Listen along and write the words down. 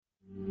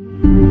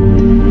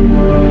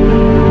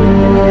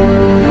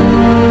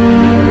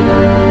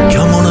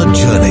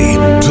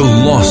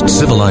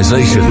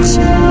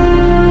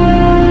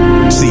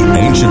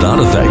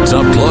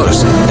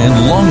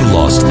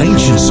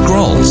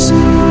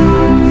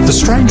The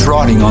strange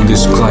writing on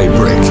this clay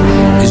brick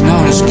is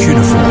known as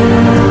cuneiform.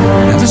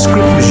 Now, this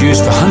script was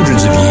used for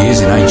hundreds of years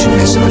in ancient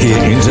Mesopotamia.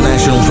 Hear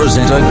international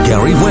presenter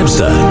Gary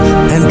Webster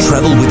and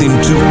travel with him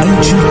to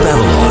ancient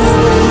Babylon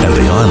and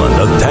the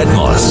island of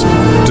Patmos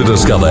to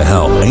discover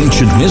how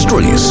ancient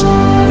mysteries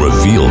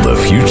reveal the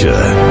future.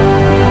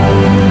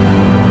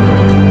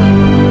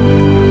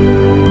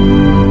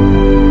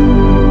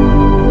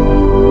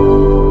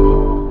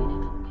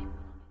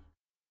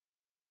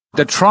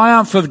 The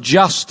triumph of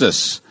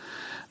justice,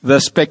 the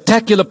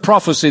spectacular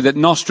prophecy that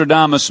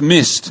Nostradamus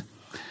missed,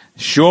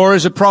 sure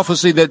is a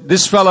prophecy that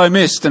this fellow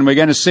missed, and we're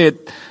going to see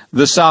it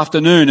this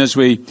afternoon as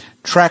we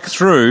track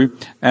through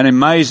an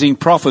amazing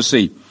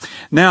prophecy.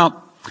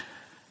 Now,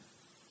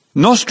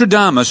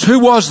 Nostradamus,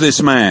 who was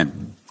this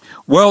man?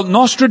 Well,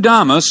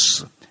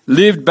 Nostradamus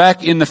lived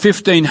back in the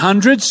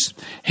 1500s.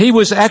 He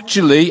was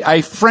actually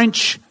a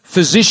French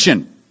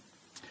physician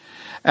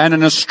and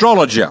an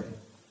astrologer.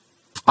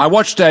 I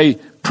watched a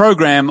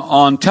program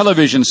on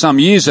television some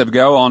years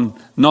ago on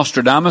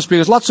Nostradamus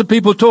because lots of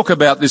people talk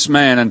about this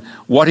man and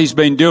what he's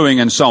been doing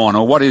and so on,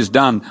 or what he's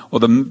done,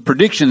 or the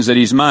predictions that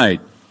he's made.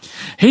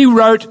 He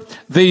wrote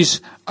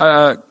these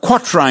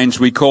quatrains,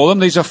 we call them.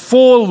 These are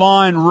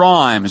 4-line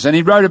rhymes, and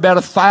he wrote about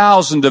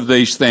 1,000 of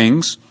these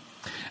things.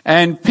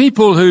 And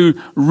people who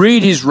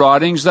read his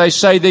writings, they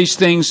say these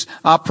things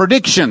are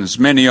predictions,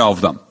 many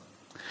of them.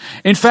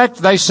 In fact,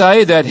 they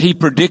say that he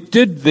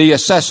predicted the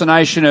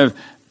assassination of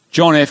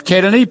John F.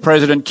 Kennedy,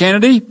 President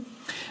Kennedy.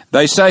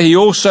 They say he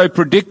also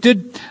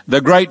predicted the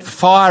Great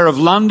Fire of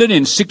London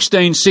in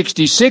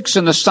 1666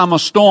 and the summer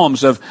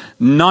storms of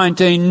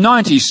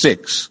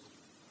 1996.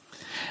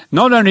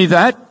 Not only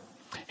that,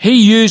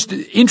 he used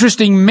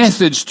interesting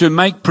methods to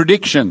make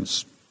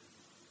predictions.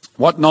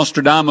 What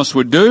Nostradamus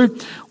would do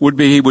would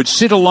be he would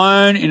sit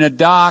alone in a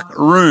dark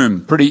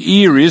room.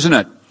 Pretty eerie, isn't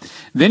it?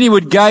 Then he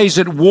would gaze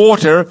at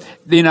water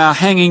in a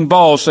hanging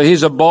bowl. So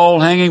here's a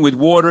bowl hanging with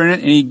water in it,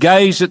 and he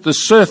gazed at the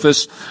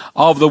surface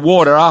of the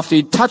water after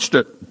he'd touched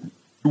it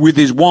with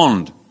his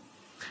wand.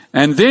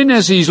 And then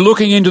as he's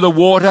looking into the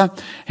water,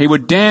 he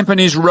would dampen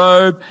his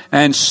robe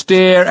and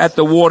stare at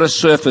the water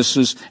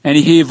surfaces, and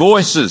he'd hear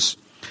voices.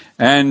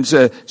 And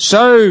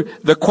so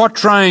the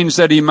quatrains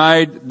that he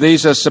made,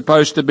 these are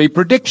supposed to be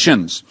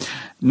predictions.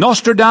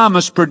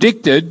 Nostradamus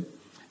predicted,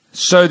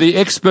 so the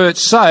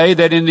experts say,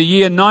 that in the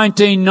year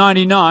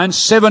 1999,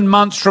 7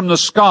 months from the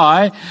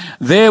sky,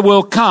 there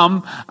will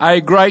come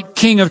a great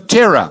king of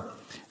terror.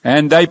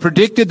 And they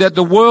predicted that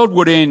the world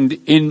would end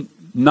in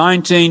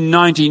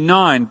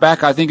 1999,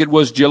 back I think it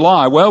was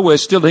July. Well, we're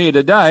still here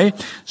today,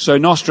 so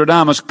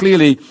Nostradamus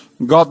clearly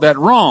got that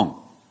wrong.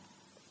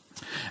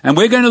 And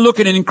we're going to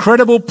look at an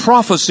incredible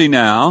prophecy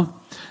now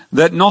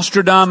that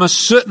Nostradamus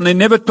certainly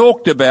never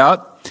talked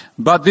about,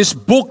 but this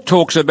book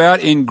talks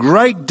about in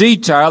great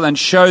detail and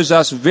shows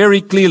us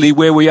very clearly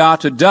where we are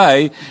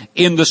today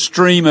in the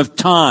stream of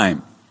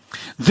time.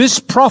 This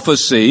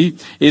prophecy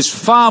is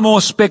far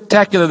more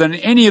spectacular than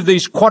any of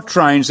these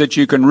quatrains that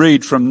you can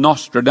read from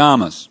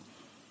Nostradamus.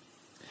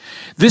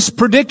 This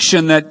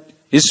prediction that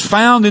is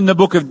found in the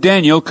book of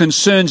Daniel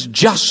concerns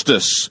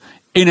justice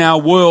in our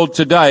world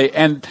today.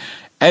 And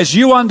as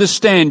you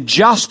understand,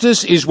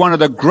 justice is one of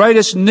the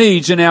greatest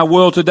needs in our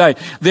world today.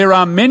 There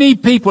are many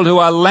people who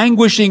are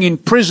languishing in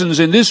prisons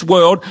in this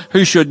world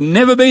who should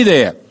never be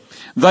there.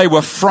 They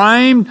were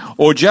framed,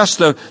 or just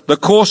the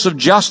course of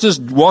justice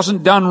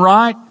wasn't done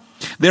right.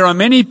 There are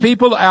many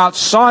people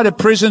outside of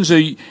prisons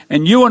who,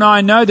 and you and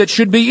I know, that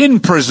should be in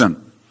prison.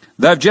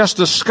 They've just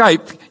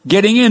escaped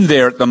getting in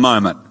there at the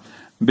moment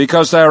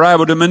because they are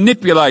able to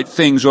manipulate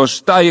things or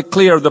stay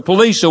clear of the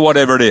police or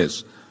whatever it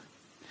is.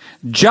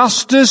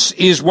 Justice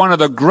is one of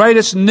the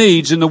greatest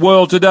needs in the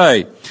world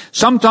today.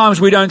 Sometimes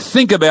we don't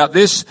think about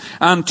this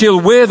until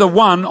we're the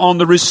one on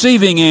the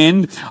receiving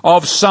end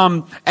of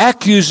some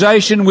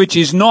accusation which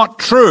is not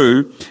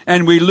true,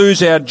 and we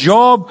lose our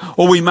job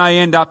or we may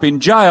end up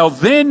in jail.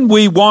 Then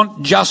we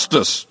want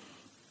justice.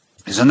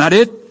 Isn't that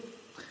it?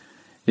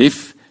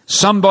 If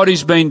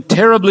somebody's been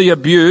terribly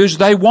abused,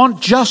 they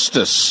want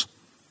justice.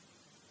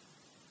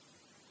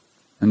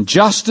 And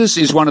justice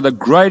is one of the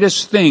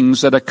greatest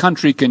things that a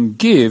country can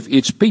give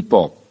its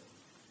people.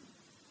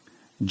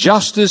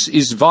 Justice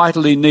is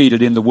vitally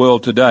needed in the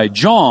world today.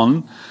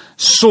 John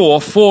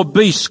saw 4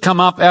 beasts come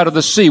up out of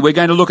the sea. We're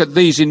going to look at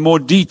these in more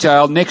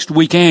detail next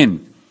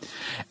weekend.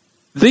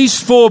 These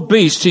 4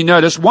 beasts, he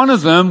noticed, one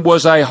of them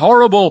was a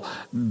horrible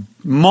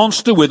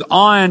monster with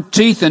iron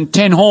teeth and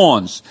 10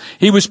 horns.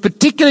 He was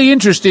particularly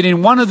interested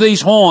in one of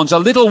these horns, a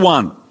little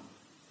one.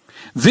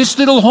 This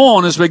little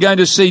horn, as we're going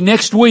to see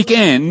next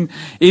weekend,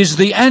 is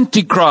the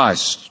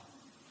Antichrist.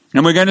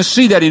 And we're going to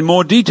see that in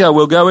more detail.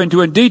 We'll go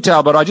into it in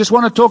detail, but I just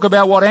want to talk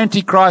about what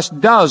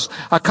Antichrist does.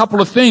 A couple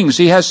of things.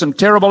 He has some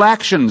terrible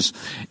actions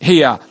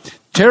here.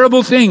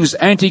 Terrible things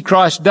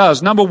Antichrist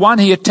does. Number one,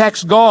 he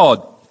attacks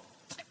God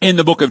in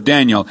the book of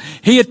Daniel.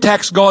 He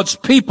attacks God's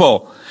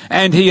people,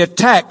 and he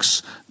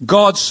attacks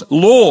God's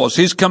laws,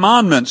 his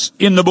commandments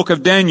in the book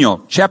of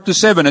Daniel. Chapter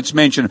 7 it's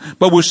mentioned,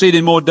 but we'll see it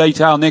in more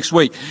detail next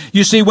week.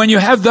 You see, when you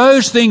have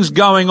those things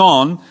going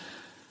on,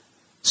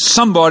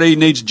 Somebody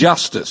needs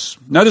justice.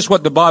 Notice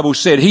what the Bible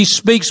said. He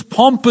speaks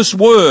pompous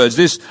words,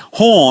 this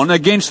horn,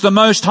 against the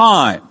Most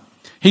High.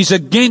 He's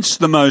against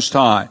the Most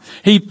High.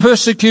 He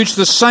persecutes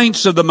the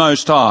saints of the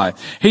Most High.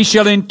 He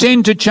shall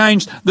intend to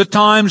change the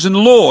times and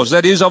laws,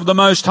 that is, of the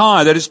Most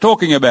High, that it's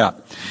talking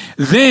about.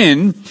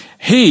 Then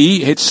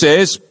it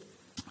says,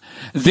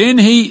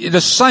 the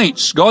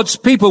saints, God's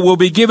people, will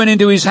be given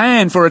into his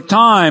hand for a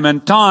time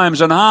and times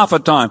and half a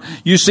time.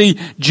 You see,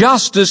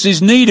 justice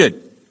is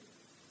needed.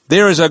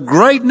 There is a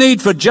great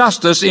need for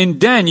justice in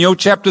Daniel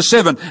chapter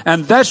 7,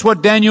 and that's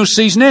what Daniel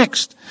sees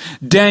next.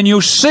 Daniel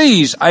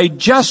sees a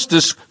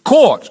justice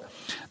court.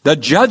 The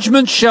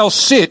judgment shall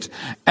sit,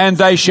 and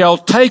they shall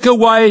take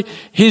away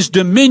his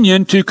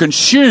dominion to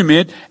consume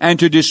it and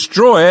to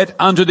destroy it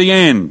unto the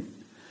end.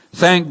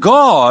 Thank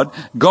God,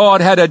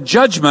 God had a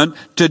judgment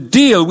to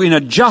deal in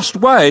a just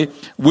way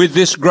with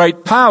this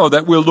great power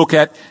that we'll look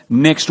at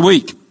next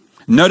week.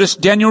 Notice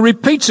Daniel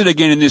repeats it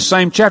again in this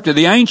same chapter.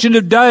 The Ancient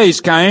of Days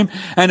came,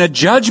 and a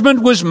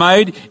judgment was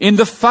made in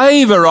the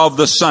favor of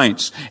the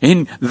saints,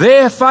 in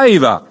their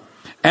favor,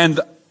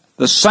 and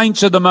the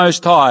saints of the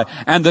Most High.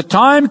 And the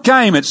time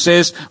came, it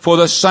says, for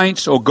the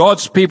saints or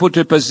God's people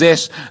to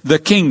possess the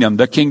kingdom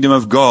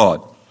of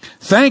God.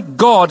 Thank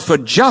God for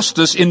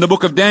justice in the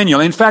book of Daniel.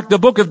 In fact, the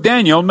book of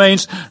Daniel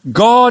means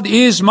God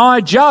is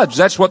my judge.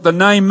 That's what the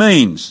name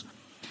means.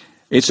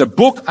 It's a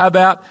book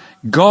about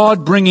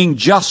God bringing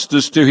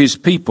justice to his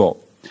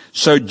people.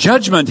 So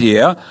judgment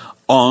here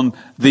on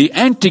the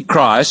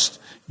Antichrist,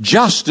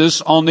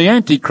 justice on the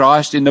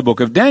Antichrist in the book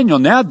of Daniel.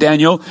 Now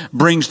Daniel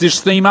brings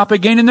this theme up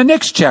again in the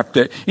next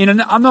chapter in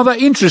another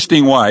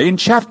interesting way. In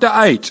chapter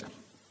 8,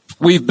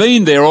 we've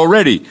been there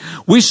already.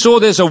 We saw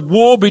there's a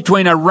war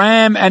between a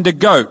ram and a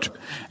goat.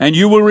 And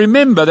you will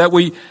remember that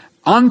we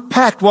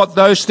unpacked what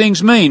those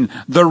things mean.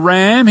 The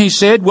ram, he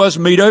said, was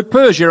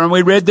Medo-Persia, and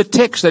we read the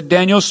text that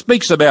Daniel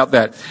speaks about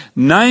that,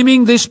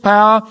 naming this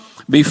power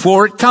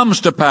before it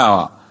comes to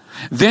power.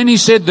 Then he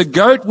said the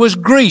goat was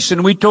Greece,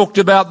 and we talked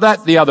about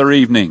that the other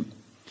evening.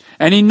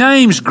 And he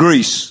names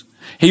Greece.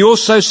 He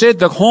also said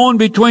the horn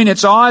between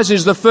its eyes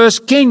is the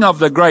first king of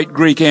the great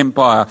Greek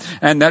Empire,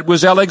 and that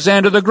was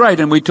Alexander the Great,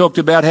 and we talked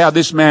about how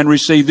this man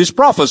received this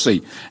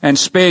prophecy and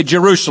spared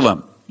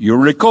Jerusalem. You'll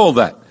recall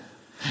that.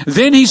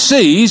 Then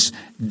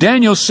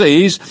Daniel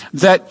sees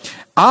that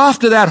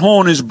after that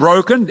horn is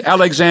broken,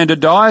 Alexander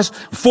dies,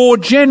 4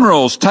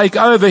 generals take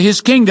over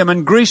his kingdom,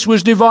 and Greece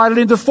was divided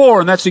into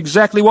 4, and that's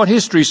exactly what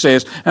history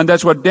says, and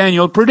that's what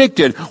Daniel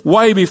predicted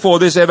way before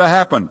this ever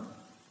happened.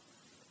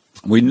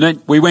 We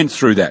went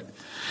through that.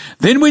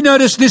 Then we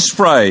noticed this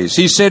phrase.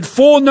 He said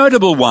 4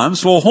 notable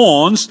ones, 4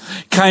 horns,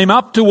 came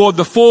up toward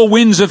the 4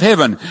 winds of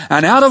heaven.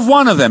 And out of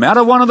one of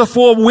the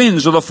 4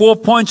 winds, or the 4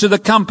 points of the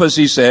compass,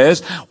 he says,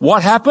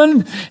 what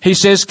happened? He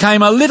says,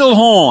 came a little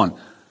horn.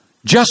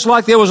 Just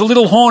like there was a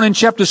little horn in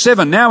chapter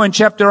 7. Now in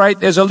chapter 8,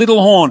 there's a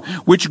little horn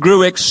which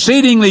grew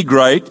exceedingly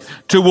great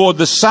toward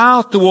the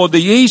south, toward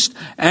the east,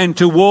 and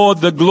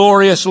toward the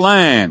glorious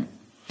land.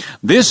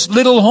 This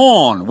little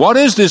horn, what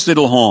is this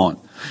little horn?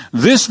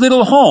 This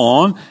little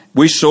horn,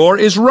 we saw,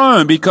 is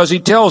Rome, because he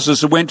tells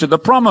us it went to the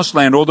promised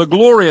land or the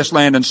glorious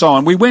land and so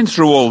on. We went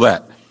through all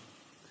that.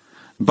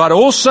 But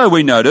also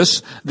we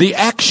notice the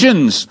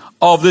actions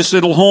of this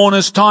little horn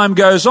as time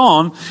goes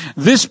on.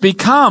 This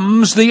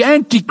becomes the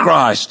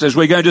Antichrist, as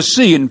we're going to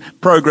see in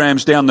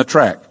programs down the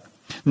track.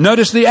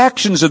 Notice the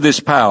actions of this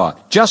power,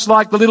 just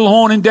like the little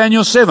horn in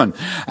Daniel 7.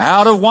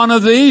 Out of one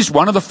of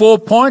the 4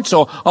 points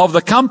or of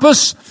the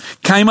compass,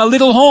 came a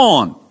little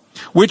horn,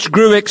 which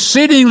grew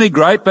exceedingly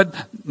great, but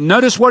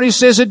notice what he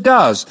says it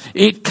does.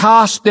 It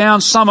cast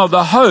down some of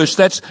the host,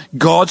 that's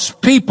God's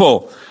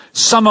people,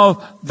 some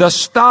of the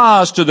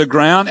stars to the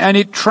ground, and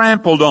it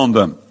trampled on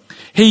them.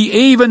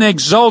 He even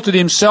exalted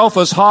himself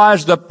as high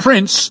as the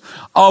prince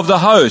of the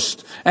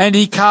host, and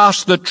he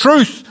cast the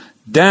truth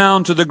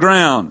down to the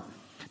ground.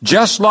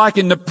 Just like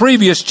in the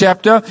previous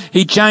chapter,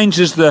 he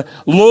changes the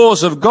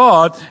laws of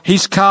God,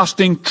 he's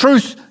casting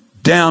truth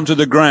down to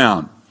the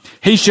ground.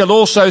 He shall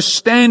also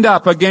stand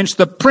up against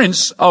the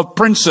prince of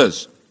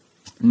princes.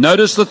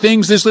 Notice the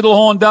things this little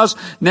horn does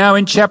now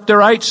in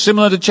chapter 8,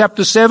 similar to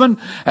chapter 7.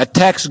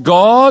 Attacks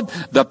God,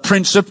 the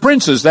Prince of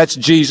Princes. That's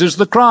Jesus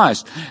the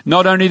Christ.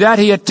 Not only that,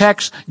 he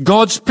attacks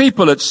God's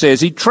people, it says.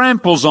 He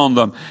tramples on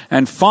them.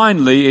 And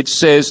finally, it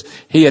says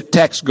he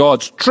attacks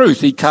God's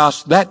truth. He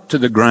casts that to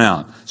the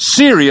ground.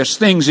 Serious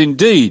things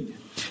indeed.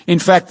 In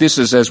fact, this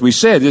is, as we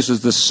said, this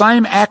is the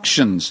same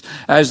actions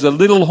as the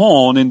little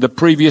horn in the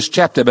previous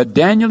chapter. But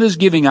Daniel is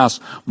giving us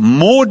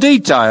more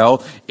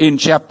detail in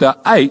chapter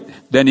 8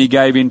 than he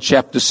gave in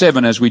chapter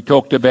 7, as we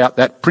talked about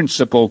that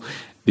principle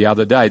the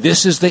other day.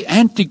 This is the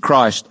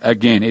Antichrist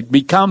again. It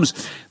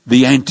becomes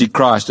the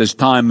Antichrist as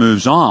time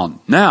moves on.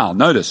 Now,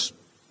 notice,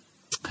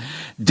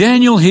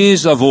 Daniel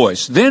hears a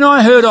voice. Then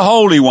I heard a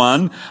Holy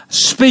One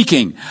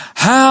speaking.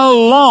 How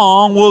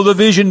long will the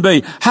vision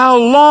be? How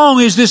long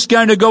is this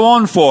going to go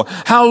on for?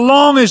 How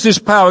long is this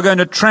power going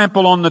to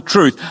trample on the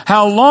truth?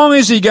 How long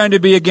is he going to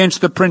be against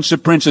the Prince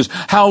of Princes?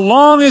 How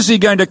long is he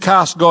going to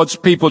cast God's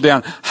people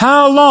down?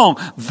 How long?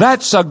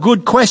 That's a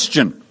good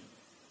question.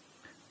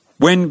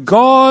 When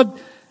God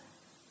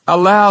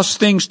allows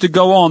things to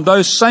go on,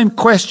 those same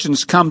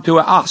questions come to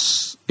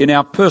us in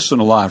our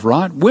personal life,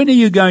 right? When are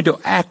you going to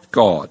act,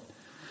 God?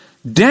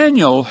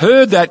 Daniel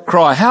heard that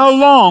cry. How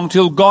long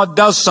till God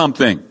does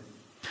something?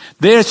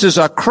 This is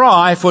a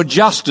cry for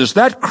justice.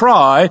 That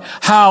cry,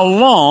 how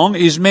long,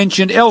 is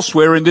mentioned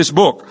elsewhere in this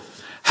book.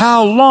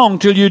 How long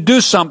till you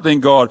do something,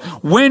 God?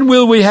 When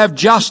will we have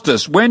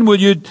justice? When will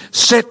you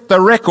set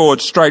the record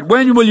straight?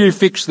 When will you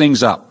fix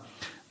things up?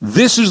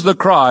 This is the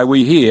cry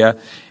we hear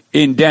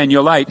in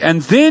Daniel 8.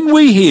 And then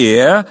we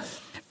hear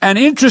an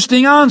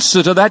interesting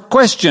answer to that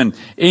question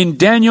in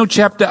Daniel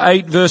chapter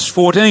 8 verse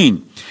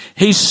 14.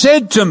 He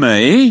said to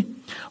me,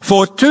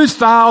 for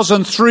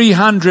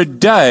 2,300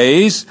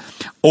 days,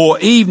 or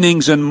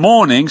evenings and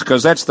mornings,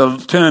 because that's the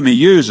term he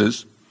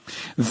uses,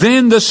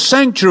 then the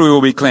sanctuary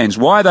will be cleansed.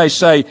 Why they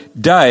say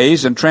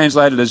days and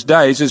translated as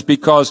days is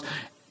because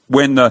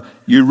when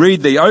you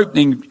read the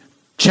opening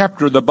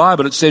chapter of the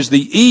Bible, it says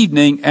the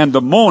evening and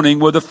the morning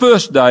were the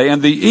first day,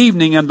 and the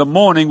evening and the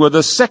morning were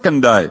the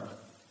second day.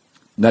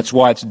 That's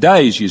why it's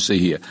days, you see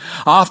here.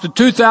 After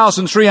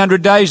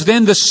 2,300 days,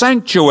 then the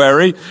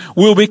sanctuary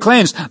will be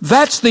cleansed.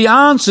 That's the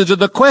answer to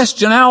the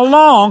question, how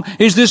long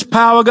is this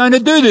power going to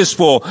do this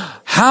for?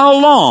 How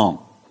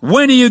long?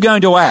 When are you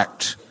going to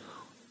act?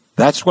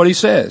 That's what he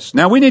says.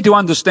 Now, we need to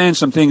understand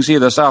some things here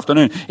this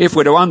afternoon if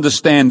we're to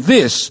understand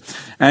this,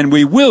 and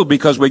we will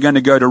because we're going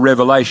to go to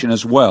Revelation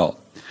as well.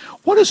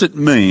 What does it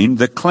mean,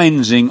 the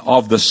cleansing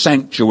of the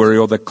sanctuary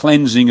or the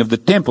cleansing of the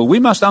temple? We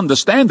must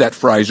understand that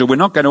phrase or we're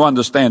not going to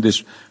understand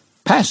this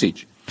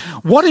passage.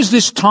 What is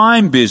this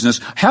time business?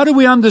 How do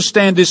we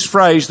understand this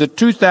phrase, the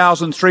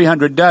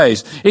 2,300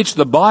 days? It's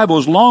the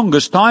Bible's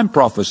longest time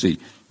prophecy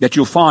that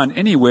you'll find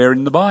anywhere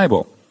in the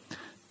Bible.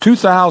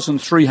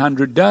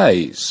 2,300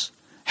 days.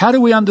 How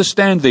do we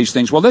understand these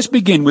things? Well, let's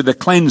begin with the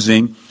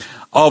cleansing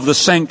of the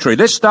sanctuary.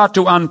 Let's start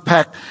to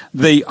unpack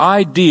the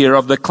idea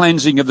of the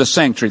cleansing of the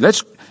sanctuary.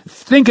 Let's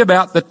think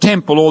about the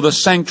temple or the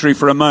sanctuary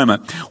for a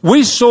moment.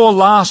 We saw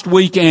last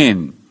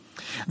weekend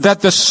that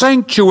the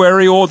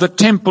sanctuary or the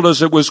temple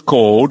as it was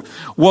called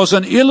was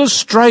an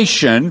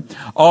illustration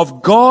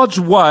of God's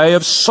way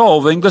of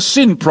solving the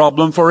sin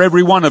problem for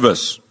every one of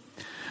us.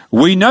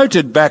 We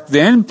noted back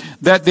then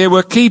that there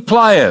were key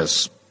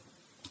players,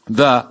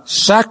 the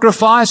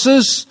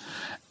sacrifices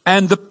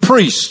and the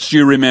priests,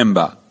 you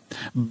remember.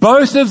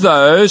 Both of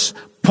those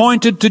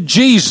pointed to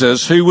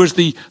Jesus, who was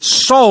the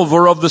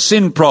solver of the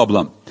sin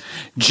problem.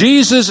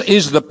 Jesus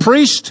is the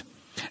priest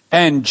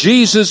and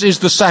Jesus is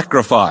the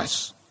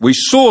sacrifice. We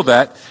saw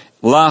that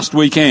last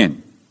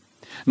weekend.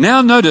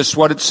 Now notice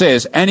what it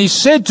says. And he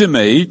said to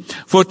me,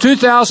 for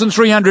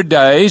 2,300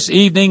 days,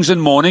 evenings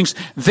and mornings,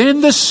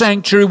 then the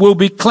sanctuary will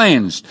be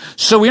cleansed.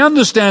 So we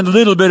understand a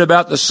little bit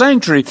about the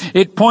sanctuary.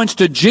 It points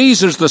to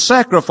Jesus the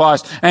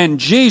sacrifice and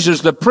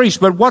Jesus the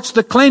priest. But what's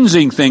the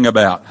cleansing thing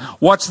about?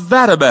 What's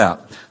that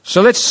about?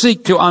 So let's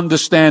seek to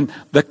understand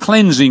the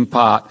cleansing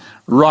part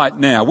right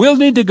now. We'll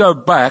need to go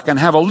back and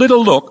have a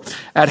little look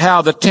at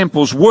how the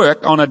temples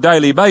work on a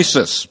daily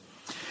basis.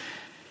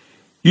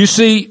 You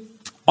see,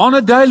 on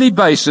a daily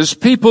basis,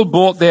 people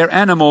brought their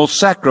animal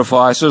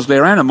sacrifices,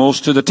 their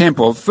animals, to the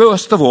temple.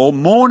 First of all,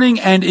 morning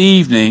and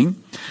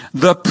evening,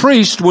 the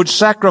priest would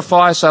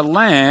sacrifice a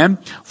lamb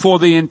for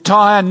the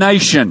entire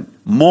nation.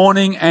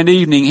 Morning and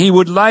evening, he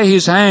would lay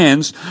his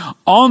hands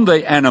on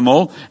the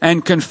animal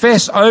and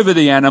confess over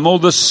the animal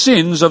the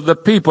sins of the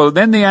people.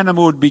 Then the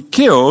animal would be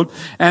killed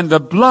and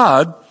the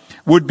blood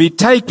would be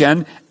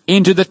taken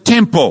into the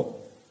temple.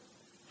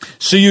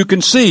 So you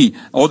can see,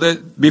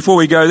 before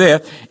we go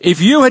there, if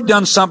you had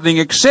done something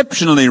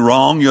exceptionally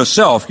wrong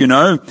yourself,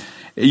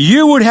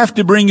 you would have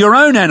to bring your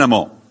own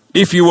animal.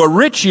 If you were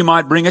rich, you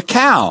might bring a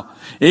cow.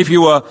 If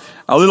you were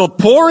a little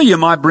poorer, you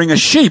might bring a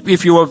sheep.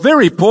 If you were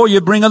very poor,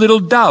 you'd bring a little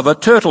dove, a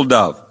turtle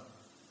dove.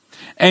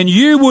 And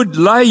you would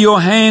lay your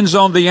hands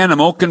on the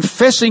animal,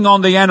 confessing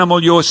on the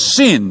animal your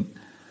sin,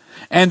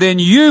 and then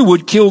you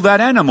would kill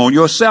that animal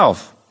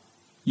yourself.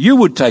 You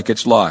would take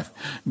its life.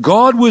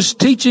 God was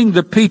teaching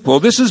the people,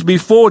 this is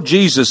before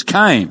Jesus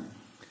came.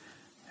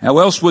 How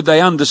else would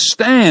they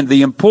understand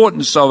the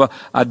importance of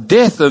a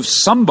death of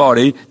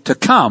somebody to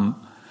come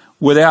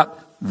without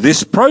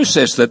this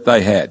process that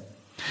they had?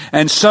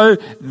 And so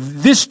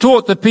this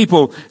taught the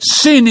people,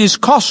 sin is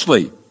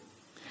costly.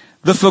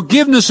 The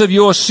forgiveness of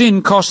your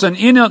sin costs an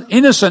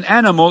innocent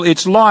animal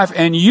its life,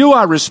 and you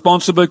are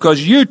responsible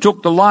because you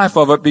took the life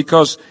of it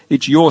because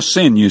it's your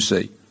sin, you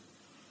see.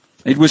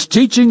 It was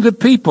teaching the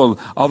people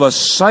of a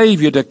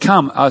Savior to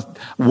come,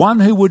 one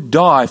who would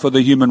die for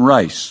the human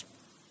race.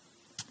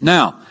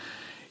 Now,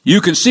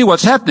 you can see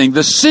what's happening.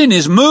 The sin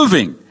is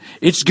moving.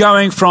 It's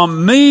going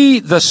from me,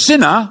 the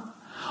sinner,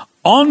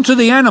 onto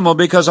the animal,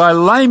 because I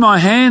lay my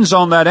hands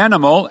on that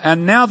animal,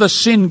 and now the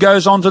sin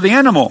goes onto the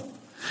animal.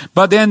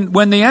 But then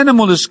when the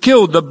animal is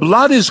killed, the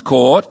blood is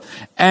caught,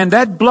 and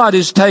that blood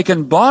is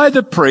taken by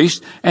the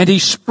priest, and he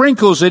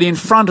sprinkles it in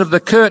front of the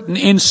curtain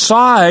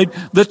inside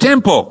the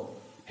temple.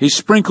 He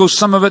sprinkles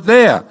some of it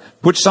there,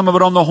 puts some of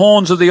it on the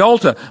horns of the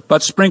altar,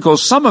 but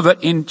sprinkles some of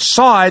it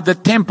inside the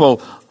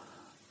temple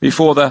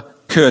before the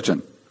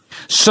curtain.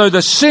 So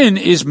the sin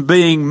is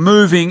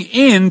moving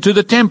into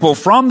the temple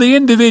from the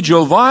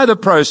individual via the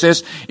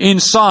process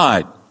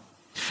inside.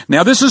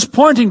 Now this is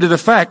pointing to the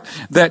fact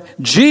that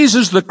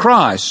Jesus the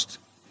Christ,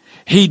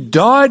 he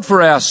died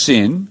for our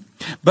sin,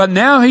 but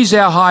now he's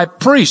our high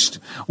priest.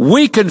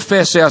 We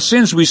confess our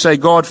sins. We say,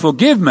 God,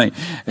 forgive me.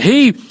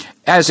 He,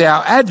 as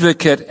our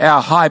advocate,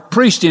 our high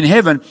priest in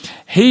heaven,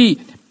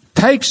 he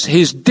takes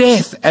his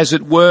death, as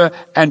it were,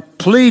 and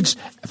pleads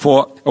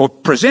for, or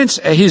presents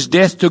his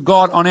death to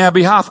God on our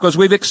behalf, because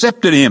we've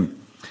accepted him.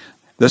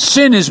 The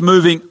sin is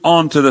moving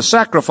on to the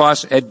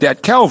sacrifice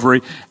at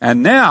Calvary,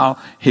 and now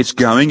it's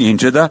going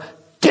into the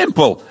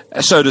temple,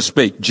 so to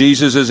speak.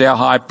 Jesus is our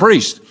high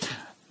priest.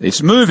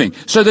 It's moving.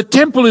 So the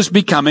temple is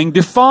becoming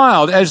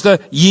defiled as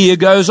the year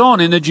goes on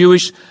in the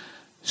Jewish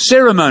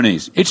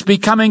ceremonies. It's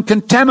becoming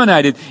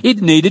contaminated.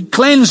 It needed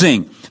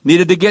cleansing.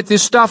 Needed to get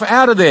this stuff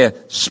out of there,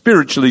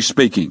 spiritually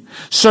speaking.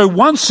 So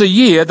once a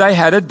year they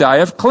had a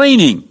day of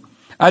cleaning,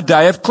 a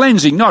day of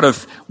cleansing, not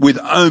with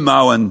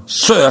Omo and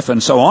surf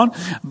and so on,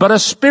 but a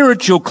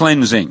spiritual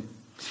cleansing.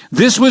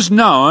 This was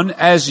known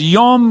as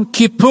Yom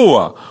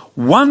Kippur.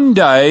 One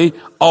day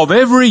of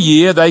every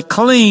year they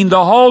cleaned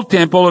the whole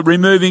temple,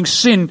 removing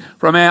sin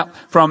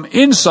from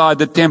inside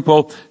the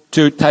temple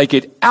to take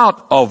it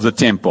out of the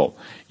temple.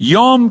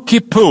 Yom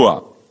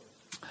Kippur.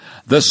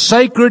 The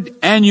sacred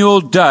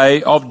annual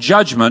day of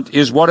judgment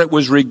is what it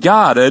was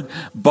regarded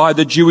by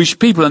the Jewish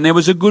people, and there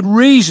was a good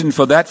reason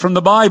for that from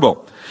the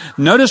Bible.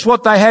 Notice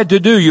what they had to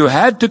do. You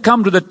had to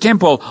come to the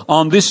temple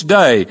on this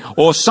day,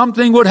 or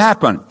something would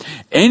happen.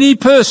 Any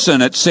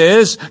person, it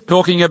says,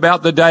 talking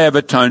about the Day of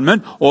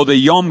Atonement, or the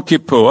Yom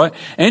Kippur,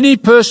 any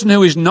person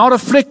who is not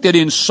afflicted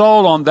in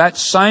soul on that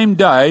same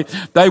day,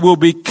 they will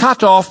be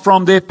cut off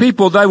from their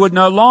people. They would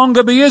no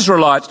longer be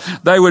Israelites.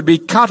 They would be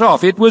cut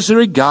off. It was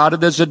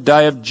regarded as a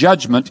day of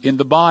judgment in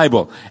the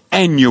Bible,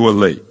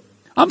 annually.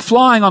 I'm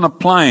flying on a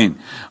plane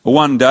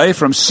one day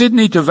from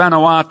Sydney to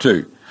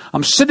Vanuatu.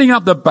 I'm sitting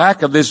up the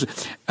back of this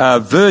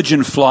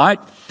Virgin flight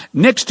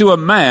next to a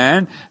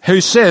man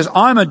who says,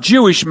 I'm a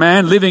Jewish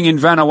man living in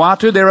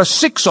Vanuatu. There are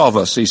 6 of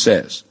us, he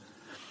says.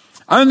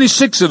 Only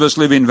 6 of us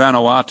live in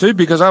Vanuatu,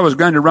 because I was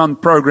going to run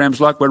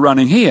programs like we're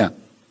running here.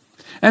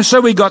 And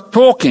so we got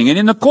talking, and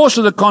in the course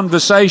of the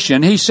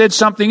conversation, he said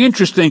something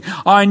interesting.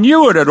 I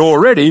knew it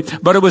already,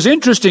 but it was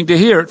interesting to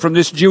hear it from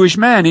this Jewish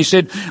man. He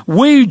said,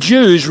 we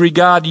Jews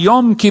regard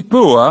Yom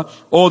Kippur,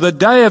 or the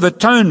Day of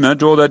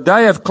Atonement, or the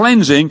Day of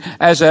Cleansing,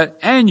 as an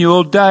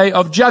annual day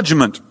of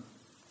judgment.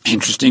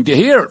 Interesting to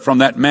hear it from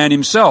that man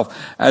himself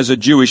as a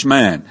Jewish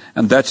man.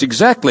 And that's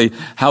exactly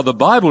how the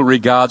Bible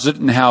regards it,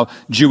 and how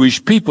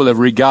Jewish people have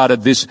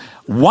regarded this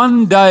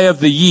one day of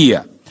the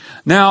year.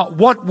 Now,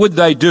 what would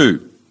they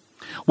do?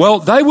 Well,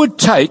 they would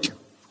take,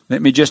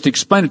 let me just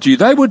explain it to you,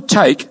 they would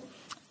take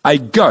a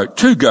goat,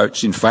 2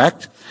 goats in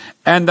fact,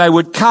 and they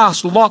would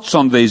cast lots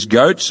on these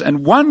goats,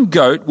 and one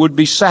goat would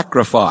be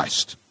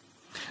sacrificed.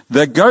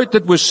 The goat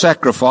that was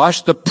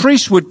sacrificed, the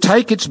priest would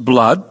take its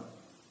blood,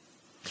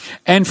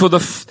 and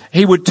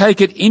he would take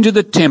it into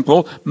the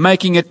temple,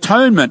 making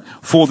atonement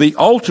for the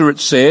altar, it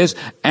says,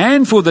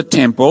 and for the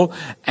temple,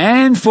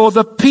 and for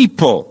the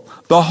people.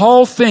 The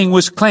whole thing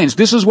was cleansed.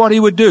 This is what he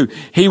would do.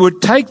 He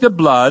would take the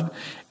blood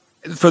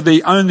for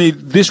only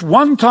this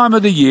one time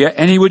of the year,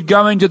 and he would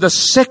go into the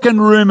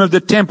second room of the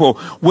temple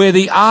where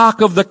the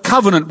Ark of the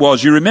Covenant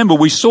was. You remember,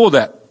 we saw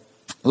that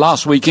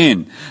last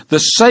weekend. The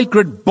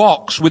sacred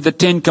box with the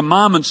 10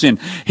 Commandments in.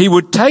 He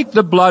would take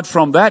the blood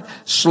from that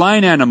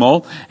slain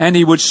animal, and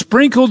he would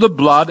sprinkle the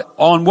blood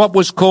on what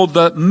was called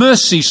the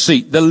mercy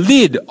seat, the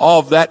lid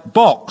of that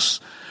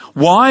box.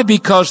 Why?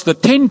 Because the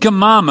 10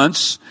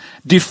 Commandments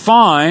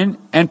define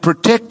and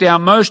protect our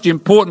most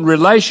important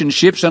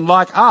relationships, and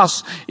like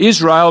us,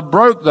 Israel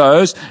broke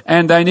those,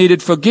 and they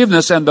needed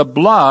forgiveness, and the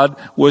blood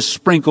was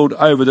sprinkled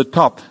over the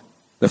top.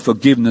 The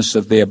forgiveness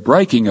of their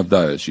breaking of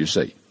those, you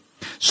see.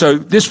 So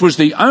this was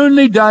the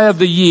only day of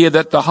the year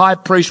that the high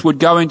priest would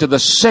go into the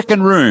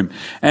second room,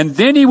 and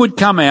then he would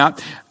come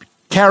out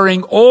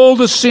carrying all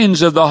the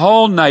sins of the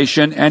whole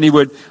nation, and he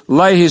would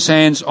lay his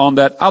hands on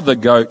that other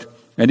goat,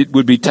 and it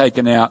would be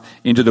taken out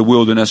into the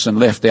wilderness and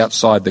left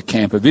outside the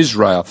camp of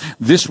Israel.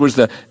 This was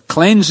the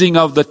cleansing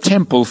of the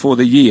temple for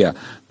the year.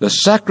 The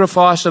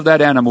sacrifice of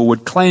that animal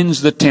would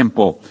cleanse the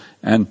temple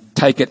and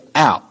take it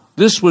out.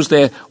 This was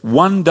their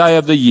one day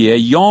of the year,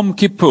 Yom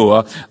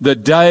Kippur, the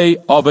Day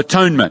of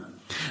Atonement.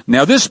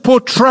 Now this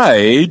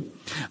portrayed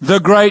the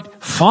great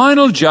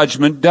final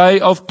judgment day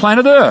of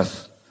planet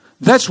Earth.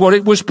 That's what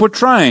it was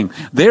portraying.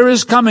 There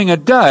is coming a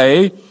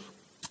day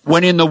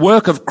when in the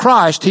work of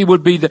Christ he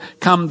would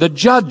become the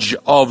judge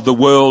of the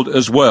world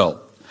as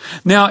well.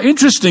 Now,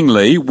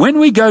 interestingly, when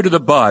we go to the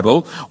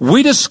Bible,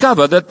 we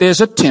discover that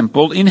there's a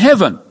temple in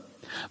heaven.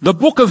 The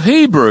book of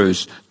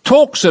Hebrews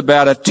talks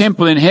about a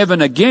temple in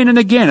heaven again and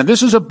again, and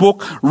this is a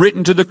book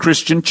written to the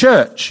Christian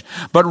church.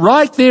 But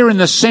right there in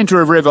the center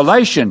of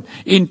Revelation,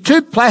 in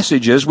 2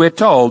 passages, we're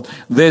told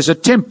there's a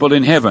temple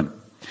in heaven.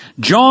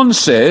 John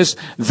says,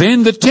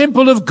 then the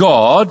temple of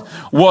God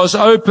was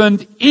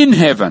opened in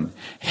heaven.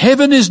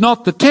 Heaven is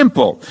not the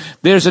temple.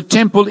 There's a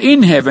temple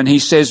in heaven, he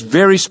says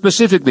very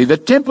specifically. The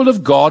temple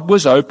of God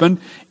was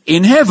opened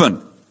in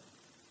heaven.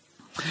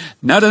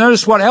 Now to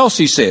notice what else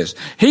he says.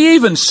 He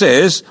even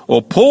says,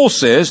 or Paul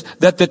says,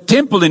 that the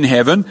temple in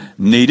heaven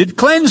needed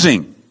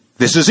cleansing.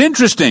 This is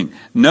interesting.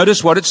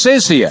 Notice what it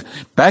says here.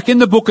 Back in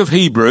the book of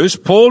Hebrews,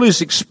 Paul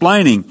is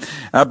explaining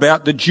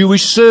about the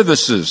Jewish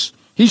services.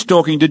 He's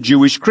talking to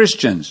Jewish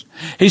Christians.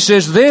 He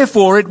says,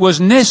 therefore it was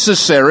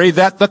necessary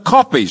that the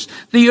copies,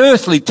 the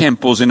earthly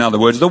temples in other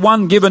words, the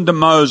one given to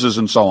Moses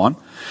and so on,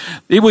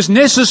 it was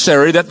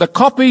necessary that the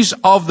copies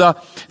of the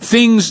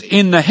things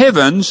in the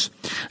heavens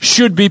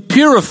should be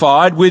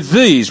purified with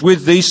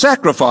these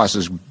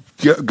sacrifices,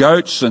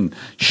 goats and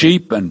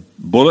sheep and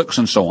bullocks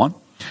and so on.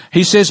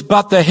 He says,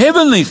 but the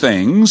heavenly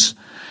things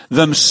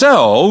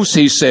themselves,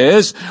 he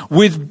says,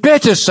 with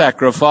better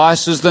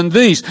sacrifices than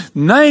these.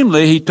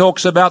 Namely, he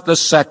talks about the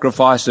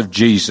sacrifice of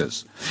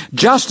Jesus.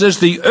 Just as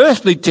the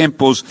earthly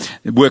temples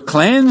were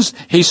cleansed,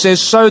 he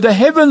says, so the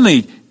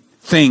heavenly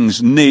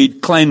things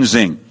need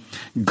cleansing.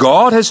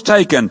 God has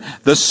taken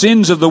the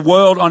sins of the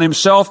world on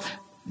himself.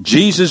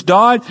 Jesus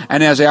died,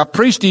 and as our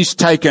priest, he's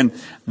taken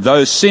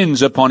those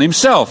sins upon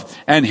himself.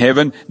 And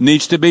heaven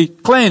needs to be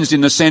cleansed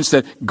in the sense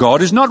that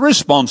God is not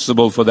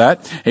responsible for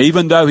that.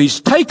 Even though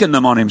he's taken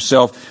them on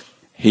himself,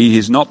 he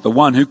is not the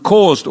one who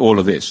caused all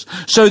of this.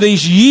 So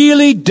these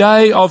yearly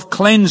day of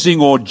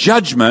cleansing or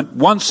judgment,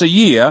 once a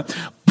year,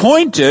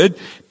 pointed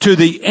to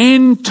the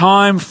end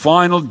time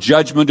final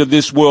judgment of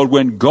this world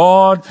when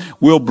God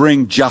will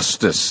bring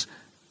justice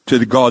to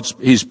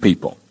his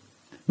people.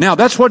 Now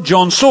that's what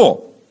John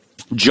saw.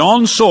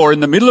 John saw in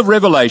the middle of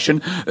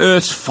Revelation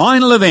earth's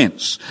final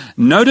events.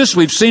 Notice,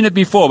 we've seen it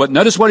before, but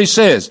notice what he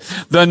says.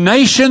 The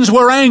nations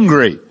were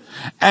angry,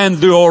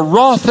 and your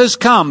wrath has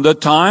come, the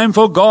time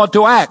for God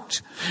to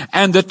act,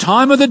 and the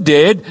time of the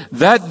dead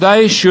that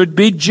they should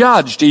be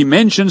judged. He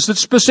mentions it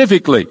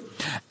specifically.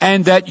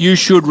 And that you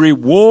should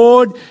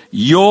reward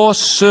your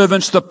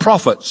servants, the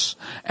prophets,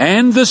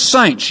 and the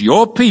saints,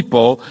 your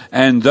people,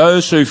 and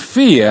those who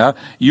fear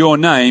your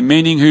name,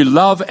 meaning who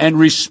love and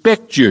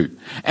respect you.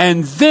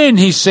 And then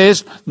he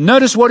says,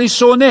 notice what he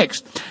saw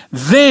next.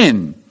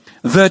 Then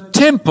the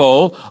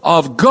temple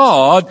of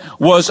God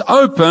was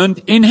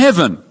opened in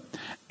heaven,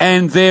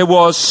 and there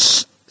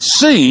was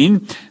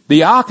seen,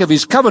 the ark of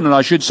his covenant,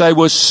 I should say,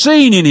 was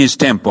seen in his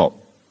temple.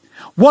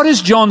 What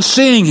is John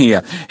seeing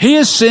here? He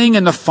is seeing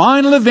in the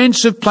final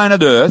events of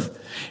planet Earth,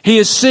 he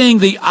is seeing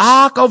the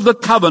Ark of the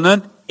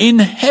Covenant in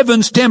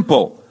heaven's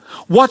temple.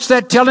 What's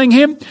that telling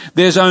him?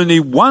 There's only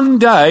one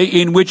day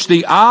in which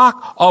the Ark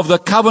of the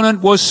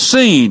Covenant was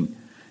seen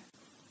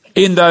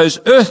in those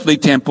earthly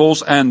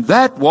temples, and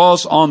that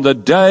was on the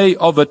Day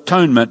of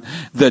Atonement,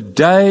 the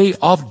Day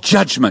of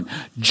Judgment.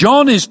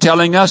 John is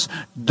telling us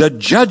the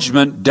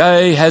Judgment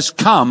Day has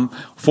come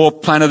for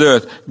planet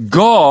Earth.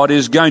 God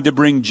is going to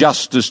bring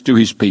justice to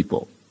his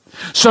people.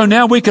 So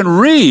now we can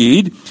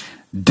read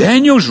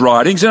Daniel's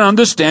writings and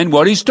understand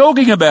what he's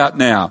talking about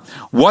now.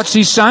 What's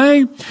he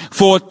saying?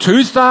 For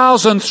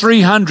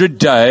 2,300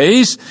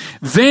 days,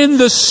 then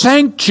the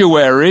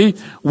sanctuary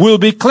will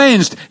be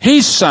cleansed.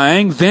 He's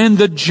saying then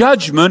the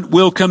judgment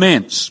will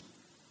commence.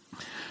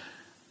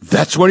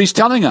 That's what he's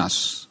telling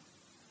us.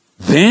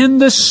 Then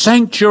the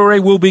sanctuary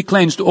will be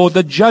cleansed, or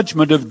the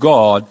judgment of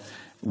God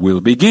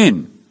will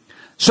begin.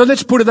 So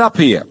let's put it up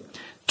here.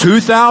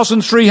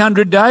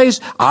 2,300 days,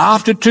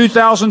 after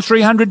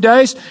 2,300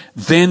 days,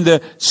 then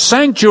the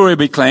sanctuary will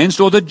be cleansed,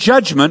 or the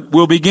judgment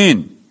will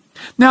begin.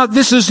 Now,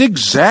 this is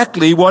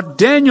exactly what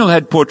Daniel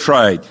had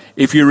portrayed,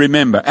 if you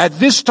remember. At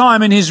this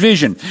time in his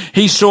vision,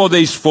 he saw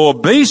these 4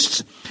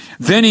 beasts,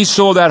 then he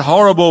saw that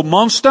horrible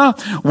monster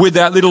with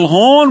that little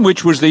horn,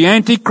 which was the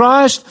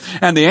Antichrist,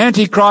 and the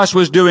Antichrist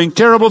was doing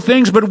terrible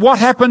things. But what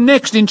happened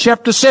next in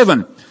chapter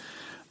 7?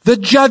 The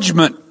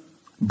judgment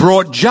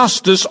brought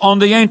justice on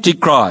the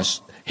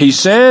Antichrist. He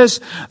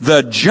says,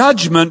 the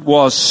judgment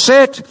was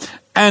set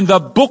and the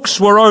books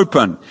were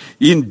open.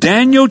 In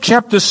Daniel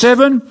chapter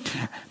 7,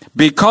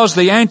 because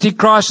the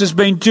Antichrist has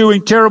been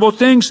doing terrible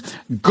things,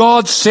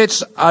 God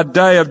sets a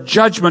day of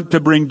judgment to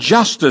bring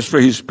justice for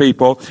his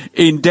people.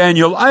 In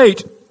Daniel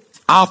 8,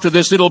 after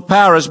this little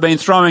power has been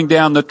throwing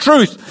down the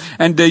truth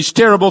and these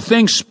terrible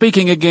things,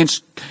 speaking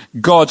against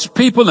God's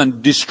people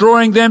and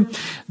destroying them,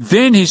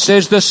 then he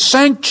says the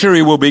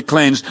sanctuary will be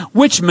cleansed,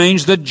 which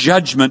means the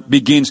judgment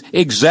begins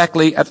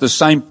exactly at the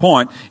same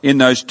point in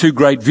those 2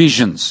 great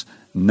visions.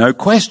 No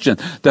question.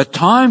 The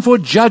time for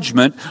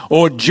judgment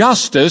or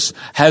justice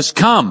has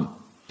come.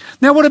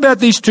 Now what about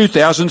these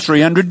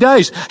 2,300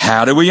 days?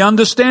 How do we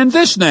understand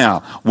this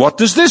now? What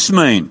does this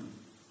mean?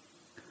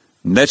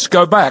 Let's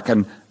go back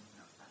and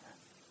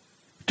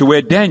to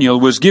where Daniel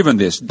was given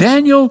this.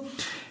 Daniel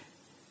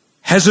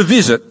has a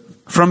visit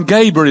from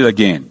Gabriel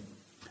again.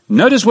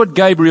 Notice what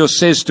Gabriel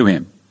says to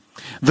him.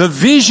 The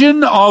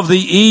vision of the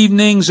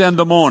evenings and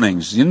the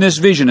mornings. In this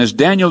vision, as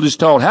Daniel is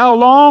told, how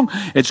long?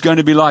 It's going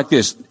to be like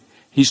this.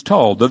 He's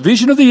told, the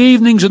vision of the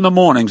evenings and the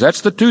mornings, that's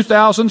the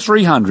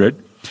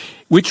 2,300,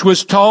 which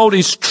was told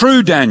is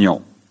true,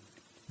 Daniel.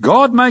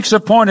 God makes a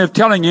point of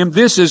telling him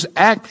this is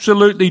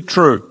absolutely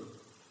true.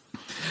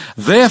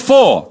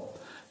 Therefore,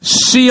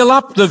 seal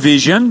up the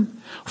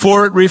vision,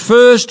 for it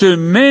refers to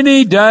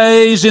many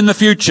days in the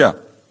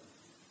future.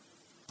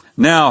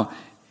 Now,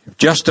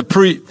 just a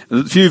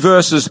few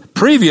verses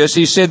previous,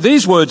 he said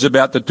these words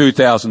about the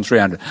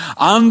 2,300.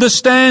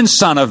 Understand,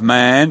 son of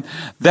man,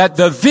 that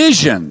the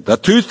vision, the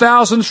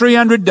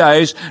 2,300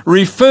 days,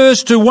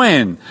 refers to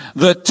when?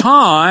 The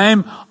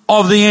time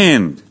of the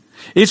end.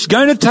 It's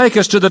going to take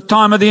us to the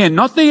time of the end.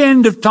 Not the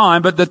end of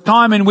time, but the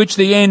time in which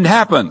the end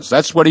happens.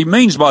 That's what he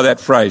means by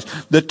that phrase.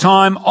 The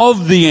time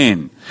of the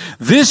end.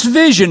 This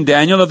vision,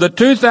 Daniel, of the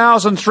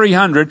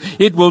 2,300,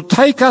 it will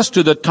take us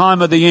to the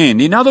time of the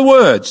end. In other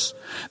words,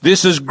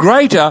 this is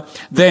greater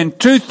than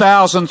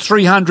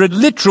 2,300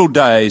 literal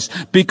days,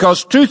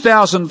 because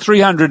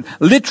 2,300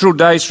 literal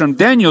days from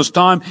Daniel's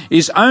time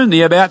is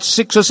only about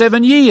 6 or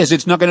 7 years.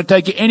 It's not going to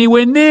take you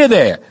anywhere near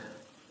there.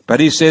 But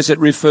he says it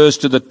refers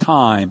to the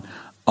time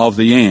of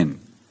the end.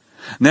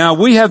 Now,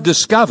 we have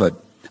discovered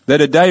that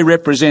a day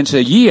represents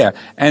a year,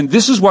 and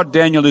this is what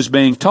Daniel is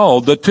being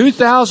told. The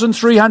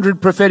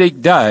 2,300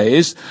 prophetic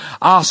days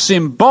are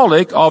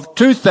symbolic of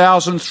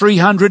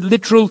 2,300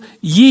 literal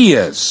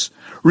years.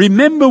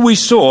 Remember, we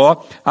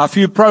saw a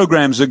few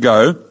programs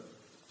ago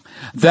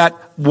that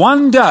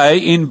one day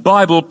in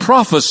Bible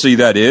prophecy,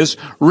 that is,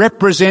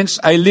 represents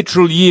a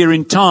literal year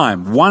in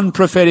time, one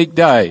prophetic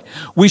day.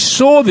 We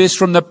saw this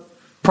from the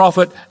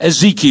prophet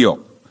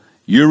Ezekiel.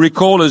 You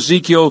recall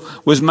Ezekiel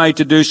was made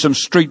to do some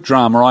street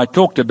drama. I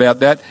talked about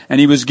that, and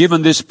he was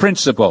given this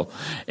principle.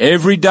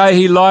 Every day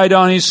he laid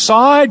on his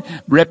side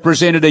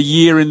represented a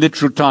year in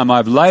literal time.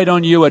 I've laid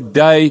on you a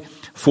day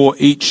for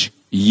each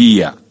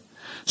year.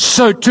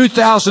 So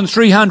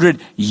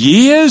 2,300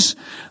 years,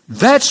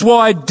 that's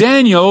why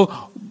Daniel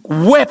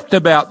wept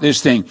about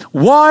this thing.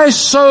 Why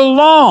so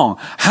long?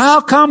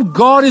 How come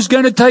God is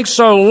going to take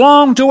so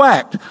long to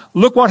act?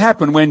 Look what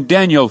happened when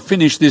Daniel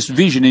finished this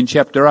vision in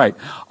chapter 8.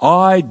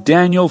 I,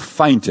 Daniel,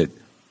 fainted,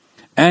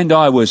 and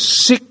I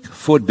was sick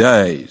for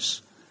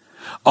days.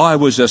 I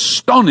was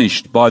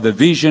astonished by the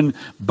vision,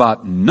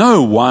 but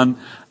no one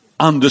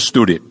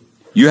understood it.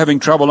 You having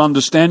trouble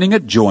understanding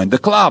it? Join the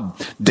club.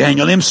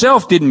 Daniel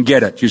himself didn't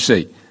get it, you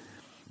see.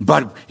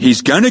 But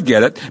he's going to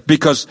get it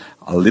because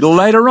a little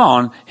later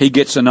on, he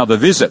gets another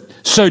visit.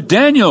 So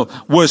Daniel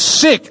was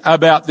sick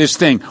about this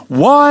thing.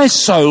 Why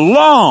so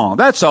long?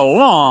 That's a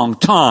long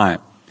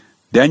time.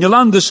 Daniel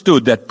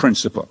understood that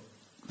principle.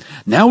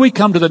 Now we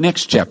come to the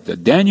next chapter,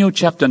 Daniel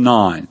chapter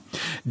 9.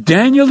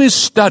 Daniel is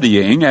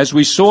studying, as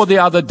we saw the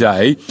other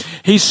day,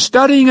 he's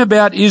studying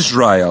about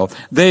Israel.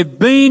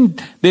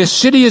 Their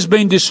city has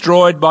been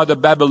destroyed by the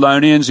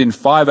Babylonians in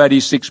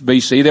 586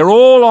 BC. They're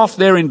all off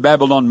there in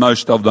Babylon,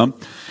 most of them.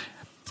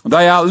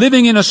 They are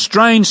living in a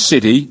strange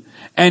city,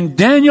 and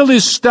Daniel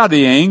is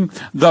studying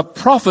the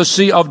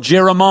prophecy of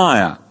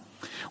Jeremiah,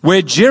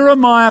 where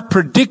Jeremiah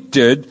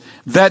predicted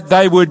that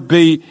they would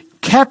be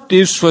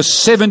captives for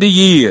 70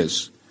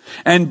 years.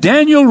 And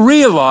Daniel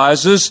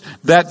realizes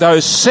that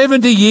those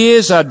 70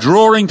 years are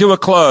drawing to a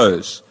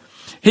close.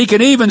 He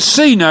can even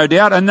see, no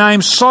doubt, a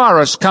name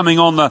Cyrus coming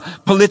on the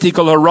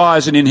political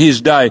horizon in his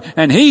day.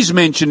 And he's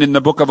mentioned in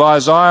the book of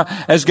Isaiah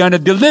as going to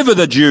deliver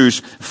the Jews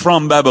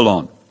from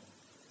Babylon.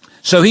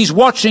 So he's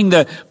watching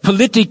the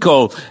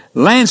political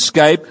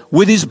landscape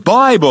with his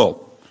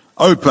Bible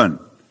open.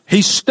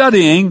 He's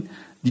studying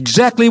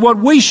exactly what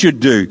we should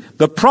do.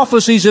 The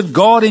prophecies of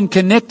God in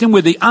connecting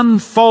with the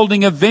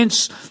unfolding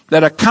events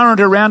that are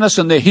current around us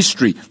and their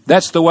history.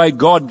 That's the way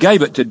God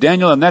gave it to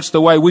Daniel, and that's the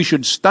way we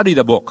should study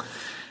the book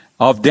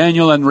of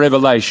Daniel and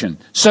Revelation.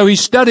 So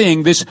he's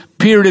studying this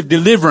period of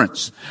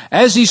deliverance.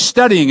 As he's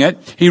studying it,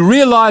 he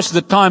realized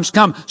the time's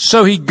come.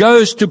 So he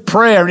goes to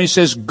prayer and he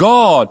says,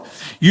 God,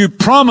 you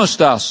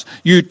promised us.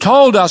 You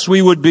told us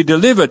we would be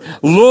delivered.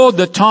 Lord,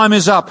 the time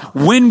is up.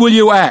 When will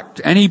you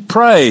act? And he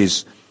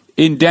prays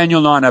in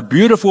Daniel 9, a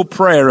beautiful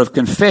prayer of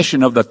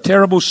confession of the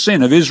terrible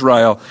sin of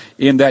Israel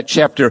in that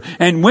chapter.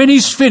 And when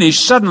he's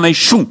finished, suddenly,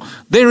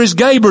 there is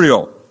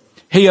Gabriel.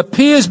 He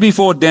appears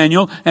before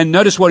Daniel, and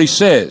notice what he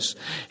says.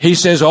 He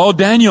says, Oh,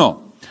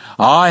 Daniel,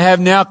 I have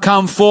now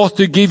come forth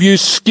to give you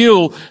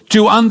skill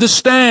to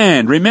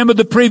understand. Remember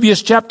the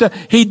previous chapter?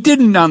 He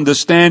didn't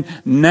understand.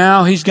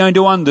 Now he's going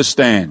to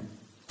understand.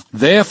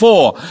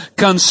 Therefore,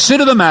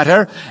 consider the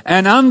matter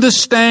and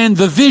understand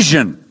the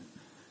vision.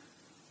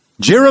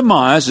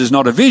 Jeremiah's is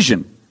not a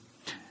vision.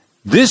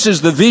 This is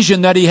the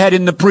vision that he had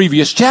in the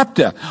previous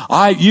chapter.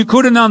 You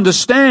couldn't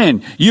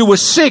understand. You were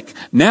sick.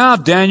 Now,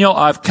 Daniel,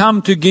 I've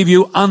come to give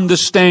you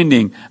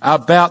understanding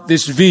about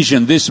this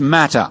vision, this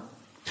matter.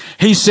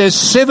 He says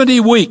 70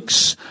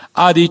 weeks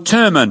are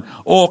determined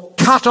or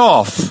cut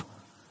off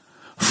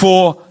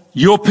for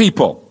your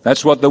people.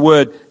 That's what the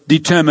word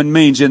determined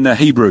means in the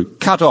Hebrew.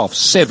 Cut off,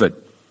 severed.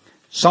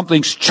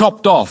 Something's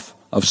chopped off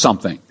of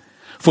something.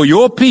 For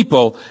your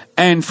people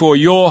and for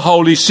your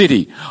holy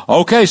city.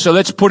 Okay, so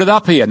let's put it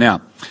up here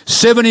now.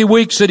 70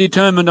 weeks are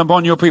determined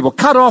upon your people.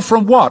 Cut off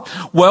from what?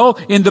 Well,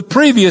 in the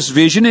previous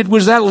vision, it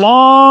was that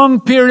long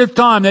period of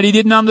time that he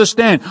didn't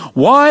understand.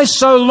 Why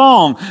so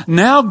long?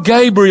 Now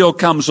Gabriel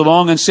comes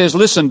along and says,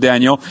 listen,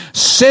 Daniel,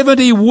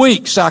 70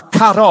 weeks are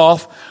cut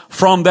off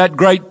from that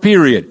great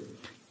period.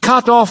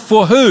 Cut off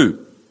for who?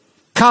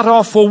 Cut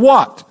off for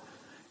what?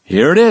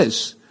 Here it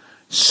is.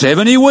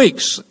 70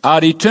 weeks are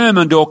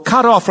determined or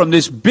cut off from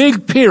this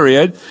big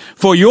period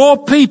for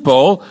your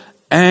people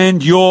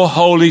and your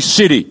holy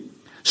city.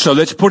 So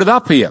let's put it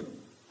up here.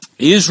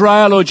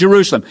 Israel or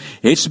Jerusalem.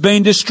 It's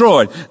been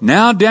destroyed.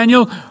 Now,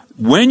 Daniel,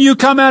 when you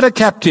come out of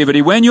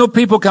captivity, when your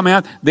people come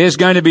out, there's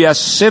going to be a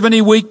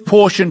 70-week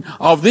portion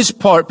of this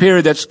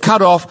period that's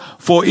cut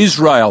off for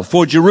Israel,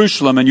 for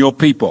Jerusalem and your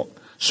people.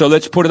 So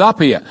let's put it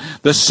up here.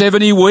 The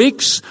 70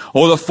 weeks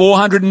or the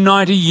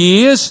 490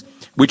 years,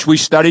 which we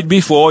studied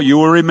before, you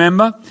will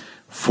remember.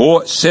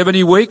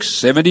 70 weeks,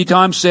 70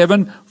 times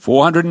 7,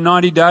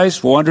 490 days,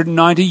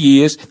 490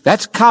 years.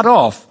 That's cut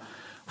off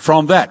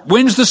from that.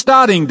 When's the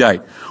starting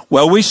date?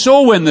 Well, we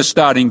saw when the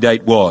starting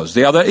date was,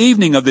 the other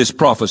evening of this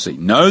prophecy.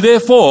 Know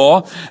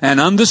therefore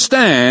and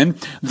understand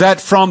that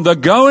from the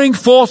going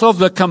forth of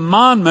the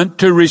commandment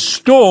to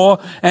restore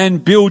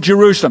and build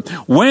Jerusalem,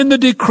 when the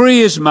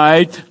decree is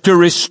made to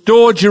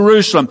restore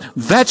Jerusalem,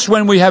 that's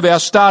when we have our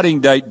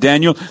starting date,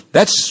 Daniel.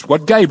 That's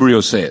what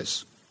Gabriel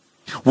says.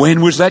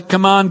 When was that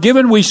command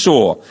given? We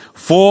saw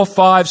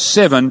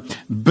 457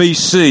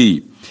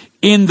 BC.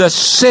 In the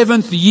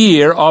 7th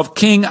year of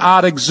King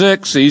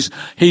Artaxerxes,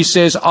 he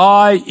says,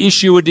 I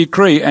issue a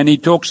decree, and he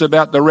talks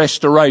about the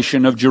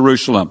restoration of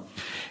Jerusalem.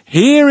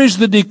 Here is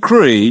the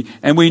decree,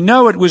 and we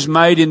know it was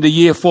made in the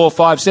year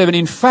 457.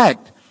 In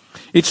fact,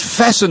 it's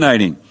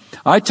fascinating.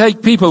 I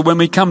take people, when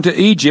we come to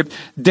Egypt,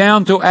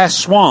 down to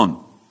Aswan,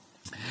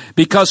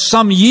 because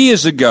some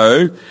years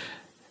ago,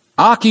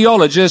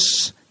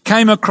 archaeologists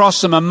came across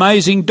some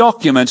amazing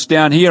documents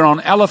down here on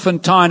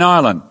Elephantine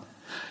Island.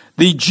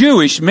 The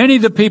Jewish, many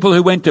of the people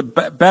who went to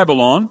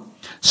Babylon,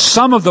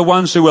 some of the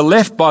ones who were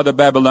left by the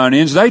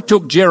Babylonians, they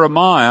took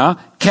Jeremiah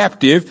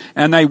captive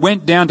and they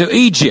went down to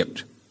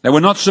Egypt. They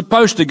were not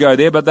supposed to go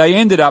there, but they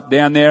ended up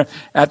down there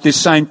at this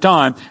same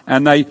time,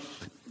 and they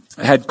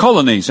had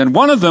colonies. And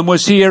one of them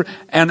was here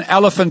on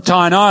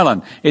Elephantine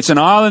Island. It's an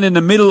island in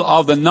the middle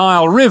of the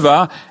Nile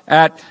River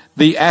at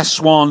the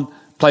Aswan,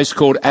 place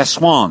called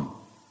Aswan.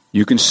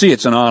 You can see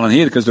it's an island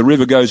here because the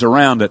river goes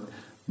around it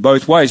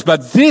both ways.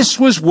 But this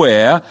was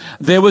where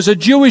there was a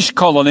Jewish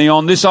colony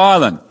on this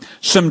island.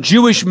 Some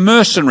Jewish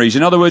mercenaries,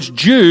 in other words,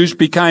 Jews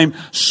became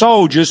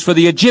soldiers for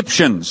the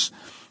Egyptians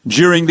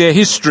during their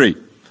history.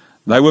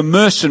 They were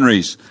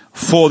mercenaries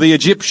for the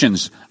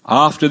Egyptians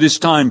after this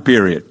time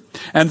period.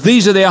 And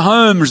these are their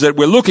homes that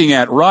we're looking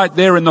at right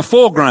there in the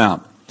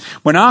foreground.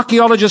 When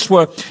archaeologists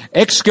were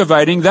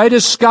excavating, they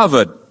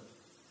discovered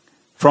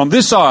from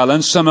this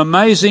island some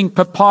amazing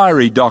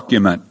papyri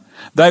document.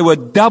 They were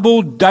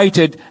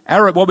double-dated,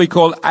 what we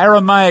call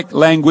Aramaic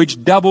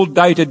language,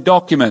 double-dated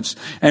documents.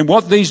 And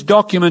what these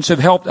documents have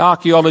helped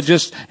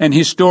archaeologists and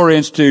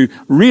historians to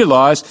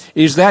realize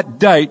is that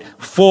date,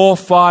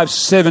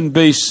 457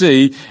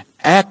 BC,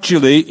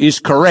 actually is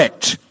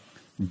correct.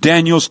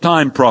 Daniel's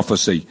time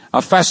prophecy.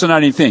 A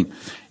fascinating thing.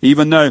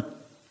 Even though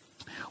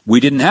we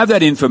didn't have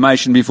that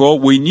information before,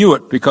 we knew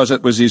it because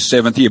it was his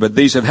 7th year. But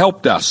these have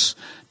helped us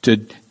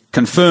to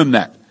confirm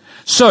that.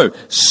 So,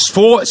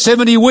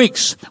 70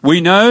 weeks, we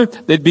know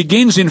that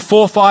begins in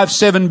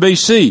 457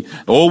 BC.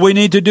 All we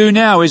need to do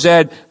now is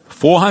add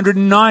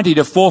 490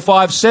 to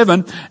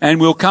 457,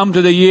 and we'll come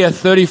to the year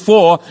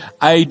 34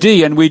 AD,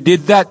 and we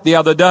did that the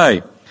other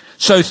day.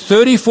 So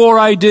 34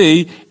 AD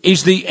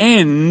is the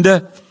end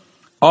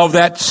of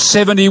that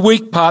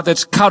 70-week part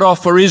that's cut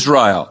off for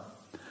Israel.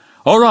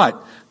 All right,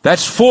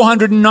 that's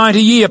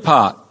 490-year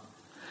part.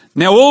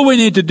 Now all we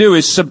need to do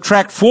is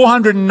subtract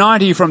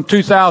 490 from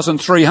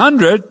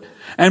 2,300,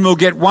 and we'll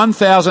get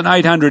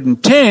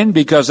 1,810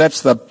 because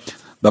that's the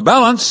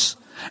balance.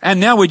 And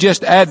now we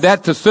just add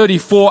that to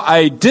 34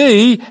 AD,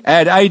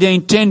 add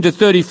 1810 to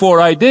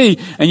 34 AD,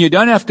 and you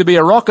don't have to be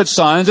a rocket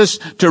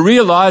scientist to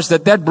realize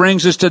that that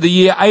brings us to the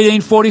year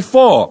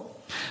 1844.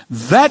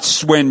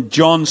 That's when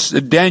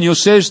Daniel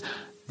says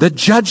the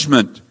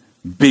judgment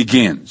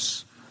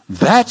begins.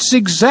 That's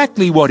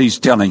exactly what he's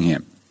telling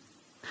him.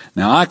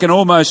 Now, I can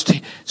almost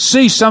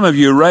see some of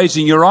you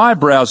raising your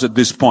eyebrows at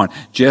this point.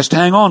 Just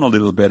hang on a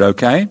little bit,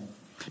 okay?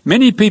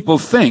 Many people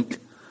think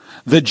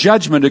the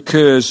judgment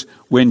occurs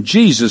when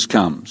Jesus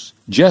comes.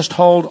 Just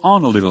hold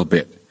on a little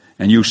bit,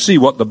 and you'll see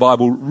what the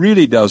Bible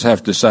really does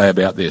have to say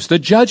about this. The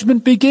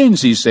judgment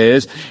begins, he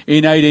says,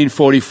 in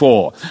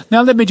 1844.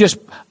 Now, let me just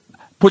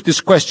put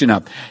this question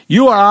up.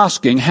 You are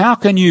asking, how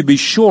can you be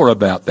sure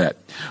about that?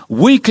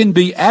 We can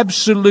be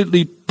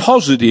absolutely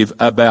positive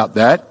about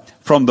that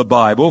from the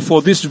Bible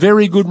for this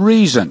very good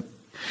reason.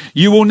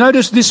 You will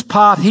notice this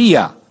part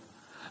here.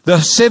 the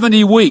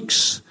 70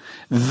 weeks.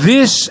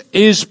 This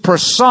is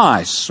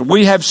precise.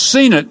 We have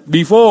seen it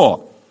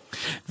before.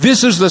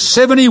 This is the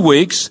 70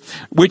 weeks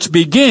which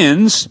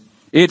begins,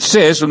 it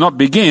says, or not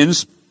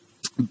begins,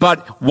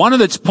 but one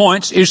of its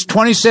points is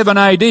 27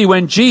 AD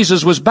when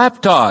Jesus was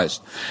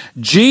baptized.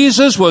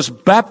 Jesus was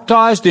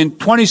baptized in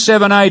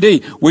 27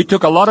 AD. We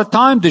took a lot of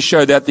time to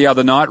show that the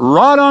other night.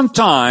 Right on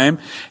time,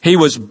 he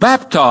was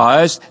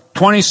baptized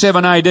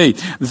 27 AD.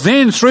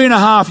 Then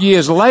 3.5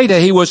 years later,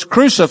 he was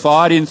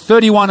crucified in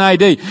 31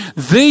 AD.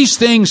 These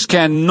things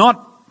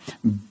cannot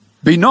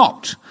be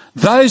knocked.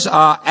 Those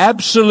are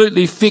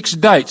absolutely fixed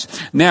dates.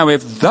 Now,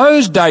 if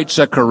those dates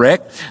are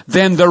correct,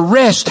 then the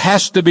rest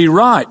has to be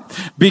right.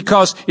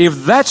 Because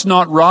if that's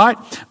not right,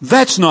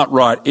 that's not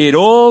right. It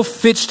all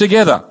fits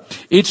together.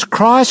 It's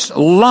Christ's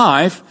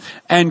life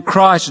and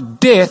Christ's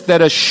death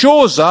that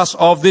assures us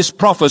of this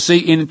prophecy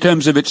in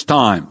terms of its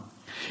time.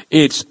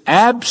 It's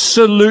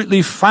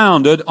absolutely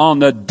founded on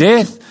the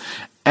death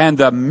and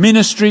the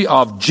ministry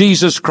of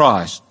Jesus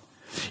Christ.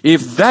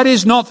 If that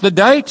is not the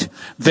date,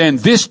 then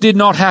this did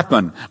not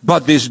happen.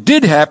 But this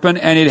did happen,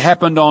 and it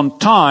happened on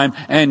time,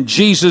 and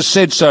Jesus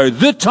said so.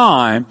 The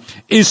time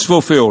is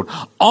fulfilled.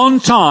 On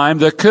time,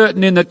 the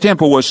curtain in the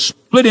temple was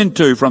split in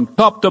two from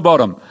top to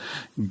bottom.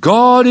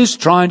 God is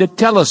trying to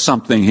tell us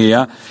something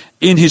here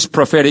in his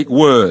prophetic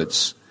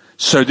words.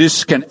 So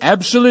this can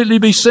absolutely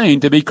be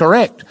seen to be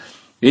correct.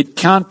 It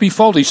can't be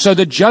faulty. So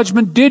the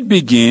judgment did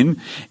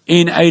begin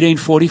in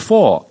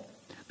 1844.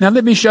 Now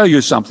let me show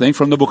you something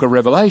from the book of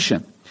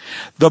Revelation.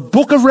 The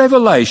book of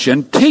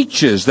Revelation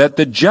teaches that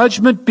the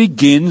judgment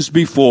begins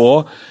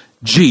before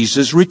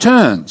Jesus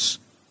returns.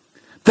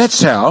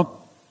 That's how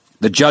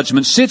the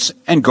judgment sits,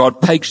 and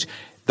God takes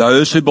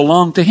those who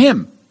belong to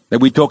him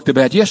that we talked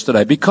about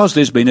yesterday, because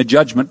there's been a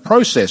judgment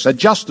process, a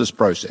justice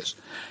process.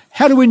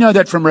 How do we know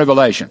that from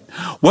Revelation?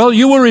 Well,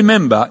 you will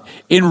remember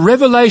in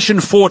Revelation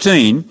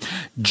 14,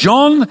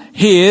 John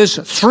hears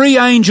 3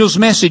 angels'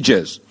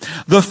 messages.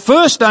 The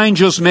first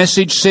angel's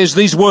message says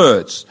these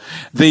words: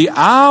 "The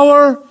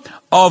hour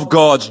of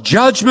God's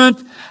judgment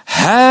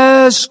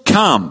has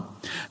come."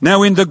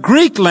 Now, in the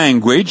Greek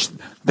language,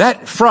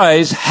 that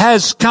phrase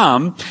 "has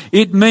come,"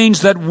 it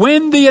means that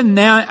when the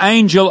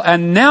angel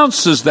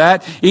announces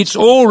that, it's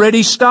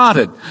already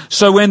started.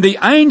 So when the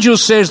angel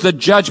says the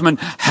judgment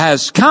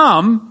has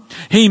come,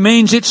 he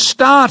means it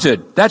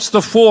started. That's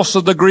the force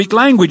of the Greek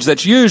language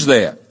that's used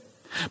there.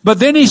 But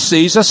then he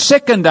sees a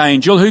second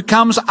angel who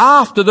comes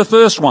after the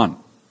first one.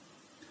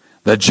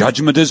 The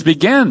judgment has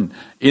begun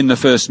in the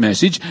first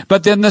message,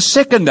 but then the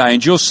second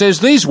angel says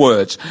these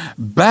words: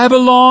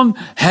 "Babylon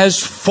has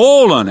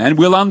fallen," and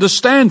we'll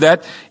understand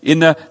that in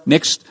the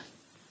next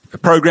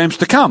programs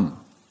to come.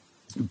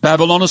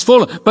 Babylon has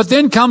fallen. But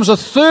then comes a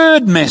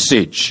third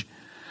message.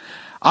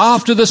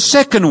 After the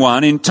second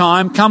one in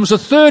time comes a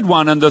third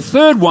one, and the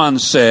third one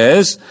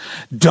says,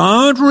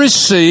 "Don't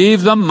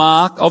receive the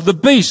mark of the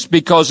beast,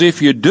 because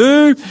if you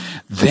do,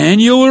 then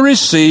you will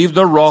receive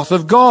the wrath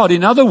of God."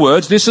 In other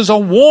words, this is a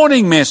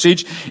warning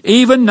message,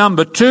 even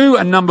number 2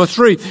 and number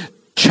 3.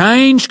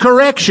 Change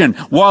correction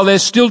while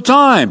there's still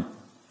time.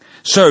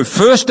 So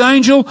first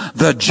angel,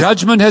 the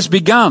judgment has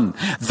begun.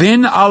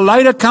 Then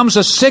later comes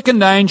a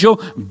second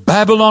angel,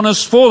 Babylon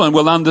has fallen.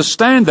 We'll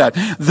understand that.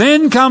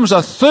 Then comes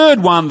a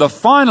third one, the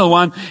final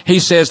one. He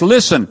says,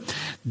 listen,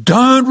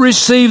 don't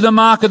receive the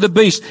mark of the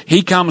beast.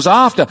 He comes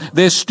after.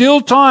 There's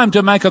still time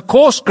to make a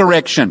course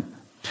correction.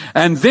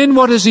 And then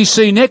what does he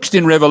see next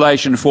in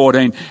Revelation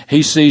 14?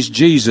 He sees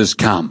Jesus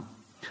come.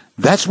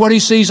 That's what he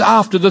sees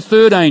after the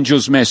third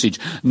angel's message.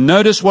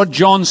 Notice what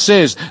John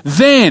says.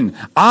 "Then,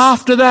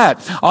 after that,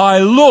 I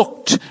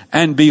looked,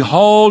 and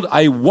behold,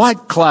 a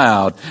white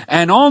cloud.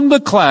 And on the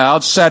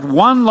cloud sat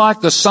one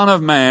like the Son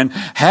of Man,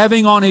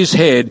 having on his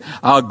head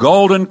a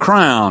golden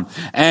crown,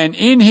 and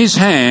in his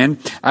hand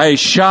a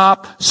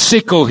sharp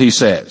sickle," he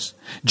says.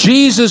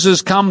 Jesus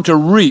has come to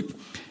reap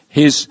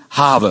his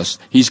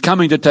harvest. He's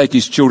coming to take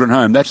his children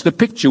home. That's the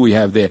picture we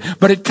have there.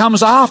 But it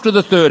comes after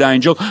the third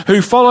angel,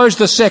 who follows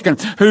the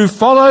second, who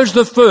follows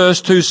the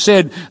first, who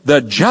said,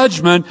 the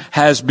judgment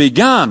has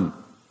begun.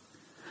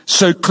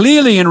 So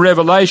clearly in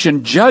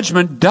Revelation,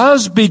 judgment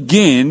does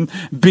begin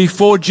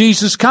before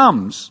Jesus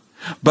comes.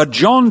 But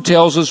John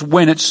tells us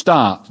when it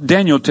starts.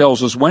 Daniel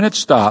tells us when it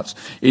starts.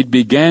 It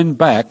began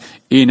back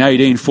in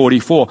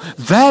 1844.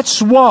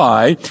 That's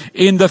why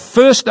in the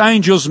first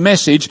angel's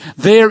message,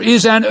 there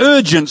is an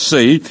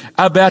urgency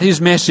about his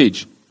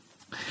message.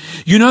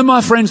 You know,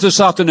 my friends,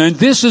 this afternoon,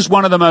 this is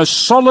one of the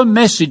most solemn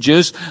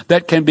messages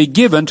that can be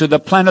given to the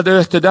planet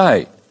Earth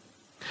today.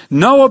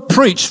 Noah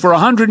preached for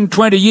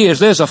 120 years,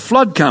 there's a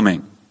flood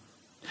coming.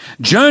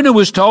 Jonah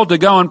was told to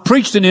go and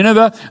preach to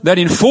Nineveh that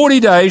in 40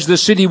 days the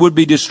city would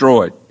be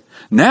destroyed.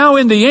 Now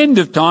in the end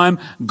of time,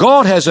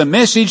 God has a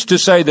message to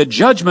say the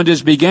judgment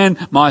has begun,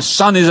 my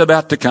son is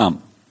about to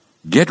come.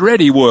 Get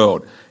ready,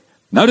 world.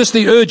 Notice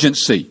the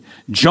urgency.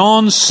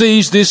 John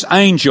sees this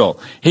angel.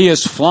 He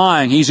is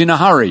flying. He's in a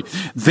hurry.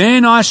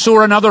 Then I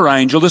saw another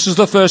angel. This is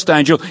the first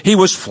angel. He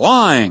was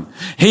flying.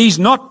 He's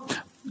not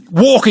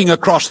walking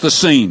across the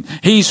scene.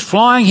 He's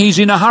flying. He's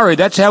in a hurry.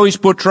 That's how he's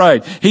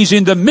portrayed. He's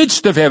in the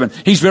midst of heaven.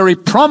 He's very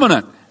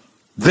prominent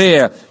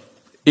there.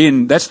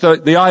 That's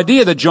the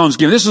idea that John's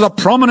given. This is a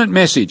prominent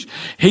message.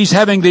 He's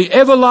having the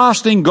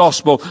everlasting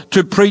gospel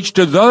to preach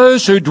to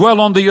those who dwell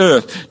on the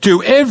earth,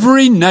 to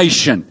every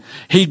nation.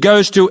 He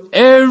goes to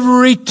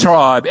every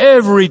tribe,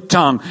 every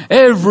tongue,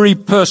 every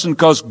person,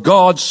 because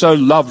God so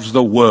loves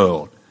the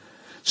world.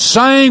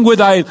 Saying with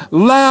a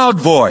loud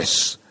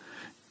voice,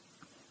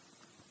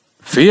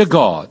 fear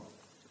God.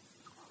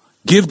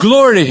 Give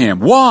glory to Him.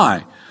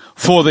 Why?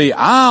 For the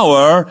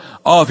hour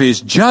of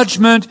His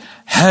judgment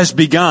has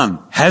begun,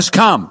 has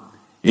come.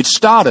 It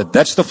started.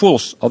 That's the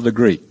force of the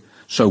Greek.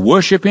 So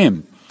worship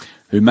Him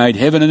who made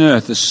heaven and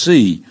earth, the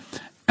sea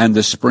and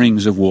the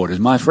springs of waters.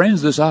 My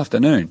friends, this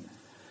afternoon,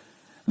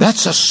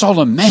 that's a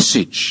solemn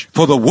message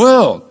for the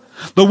world.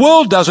 The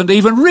world doesn't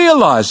even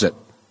realize it.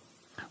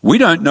 We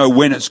don't know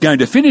when it's going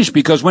to finish,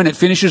 because when it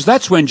finishes,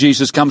 that's when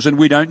Jesus comes, and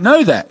we don't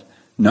know that.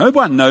 No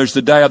one knows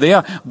the day or the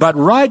hour. But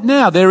right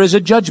now, there is a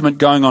judgment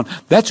going on.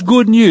 That's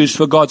good news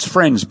for God's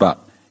friends, but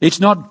it's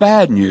not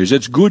bad news.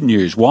 It's good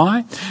news.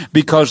 Why?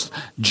 Because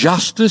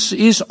justice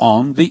is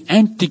on the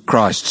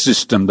Antichrist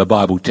system, the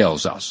Bible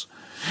tells us.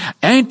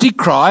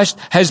 Antichrist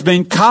has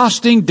been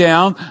casting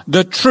down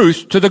the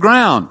truth to the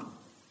ground.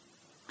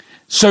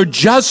 So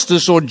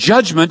justice or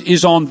judgment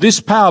is on this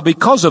power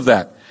because of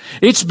that.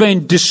 It's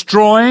been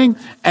destroying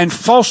and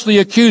falsely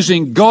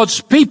accusing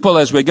God's people,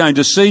 as we're going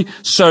to see.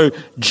 So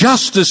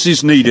justice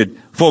is needed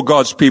for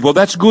God's people.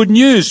 That's good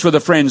news for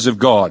the friends of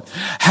God.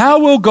 How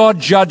will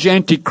God judge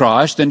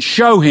Antichrist and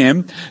show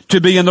him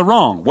to be in the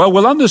wrong? Well,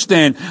 we'll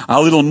understand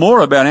a little more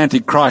about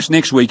Antichrist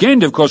next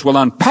weekend. Of course, we'll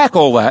unpack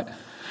all that.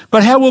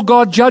 But how will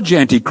God judge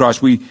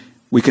Antichrist? We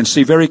can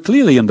see very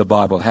clearly in the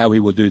Bible how He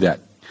will do that.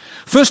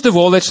 First of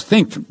all, let's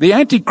think. The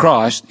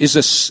Antichrist is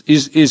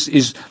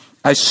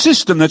a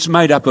system that's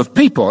made up of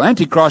people.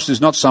 Antichrist is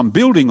not some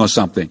building or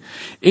something.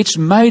 It's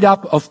made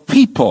up of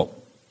people.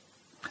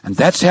 And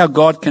that's how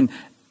God can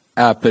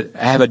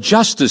have a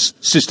justice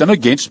system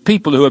against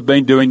people who have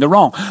been doing the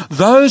wrong.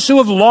 Those who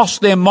have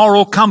lost their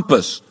moral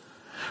compass,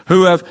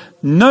 who have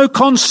no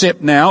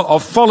concept now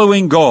of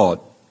following God.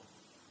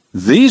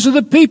 These are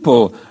the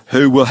people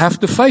who will have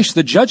to face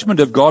the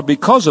judgment of God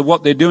because of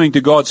what they're doing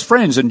to God's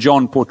friends, and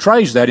John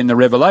portrays that in the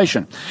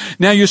Revelation.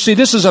 Now you see,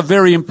 this is a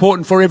very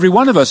important for every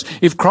one of us.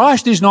 If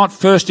Christ is not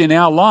first in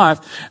our life,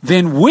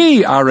 then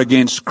we are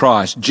against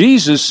Christ.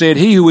 Jesus said,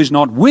 "He who is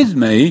not with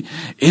me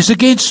is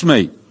against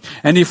me."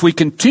 And if we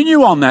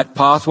continue on that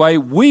pathway,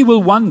 we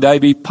will one day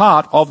be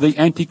part of the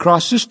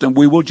Antichrist system.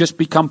 We will just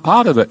become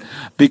part of it,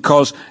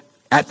 because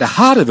at the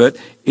heart of it,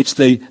 it's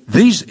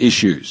these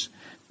issues.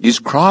 Is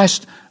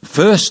Christ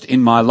first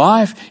in my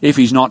life? If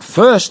He's not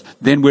first,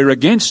 then we're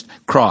against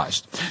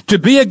Christ. To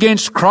be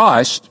against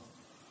Christ's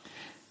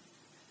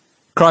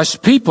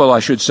people, I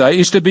should say,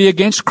 is to be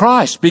against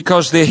Christ,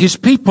 because they're His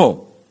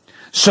people.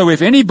 So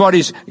if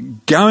anybody's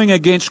going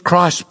against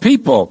Christ's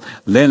people,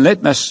 then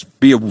let us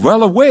be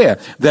well aware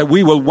that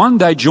we will one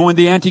day join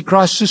the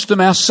Antichrist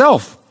system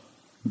ourselves.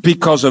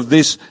 Because of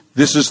this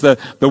is the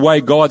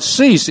way God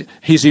sees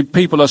His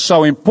people are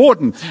so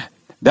important.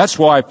 That's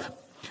why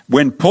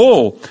when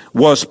Paul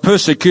was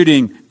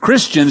persecuting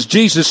Christians,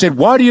 Jesus said,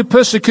 "Why do you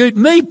persecute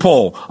me,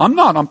 Paul?" "I'm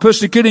not. I'm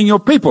persecuting your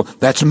people."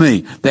 "That's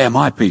me. They're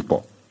my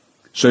people."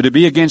 So to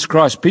be against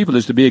Christ's people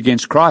is to be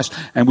against Christ,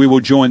 and we will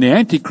join the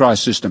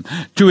Antichrist system.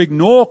 To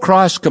ignore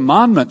Christ's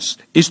commandments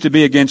is to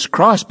be against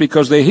Christ,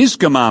 because they're His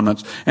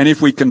commandments. And if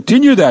we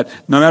continue that,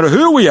 no matter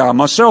who we are,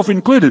 myself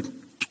included,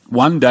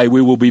 one day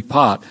we will be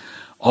part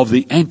of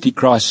the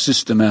Antichrist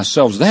system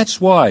ourselves.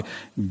 That's why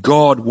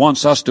God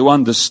wants us to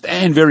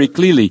understand very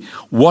clearly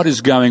what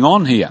is going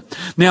on here.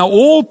 Now,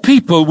 all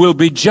people will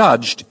be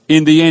judged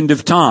in the end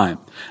of time.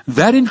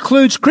 That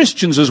includes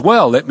Christians as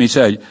well, let me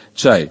say,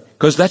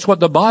 because that's what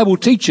the Bible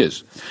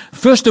teaches.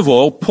 First of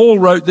all, Paul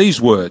wrote these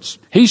words.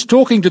 He's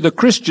talking to the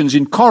Christians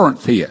in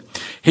Corinth here.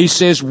 He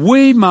says,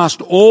 "We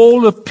must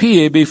all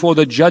appear before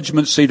the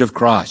judgment seat of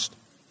Christ."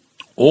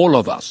 All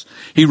of us.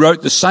 He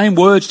wrote the same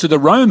words to the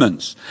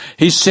Romans.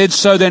 He said,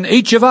 "So then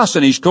each of us,"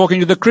 and he's talking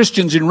to the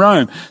Christians in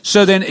Rome,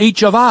 "so then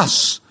each of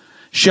us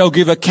shall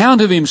give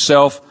account of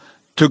himself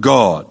to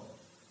God."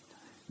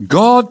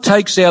 God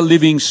takes our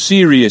living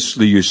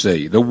seriously, you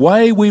see. The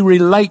way we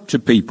relate to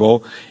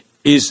people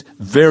is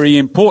very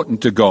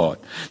important to God.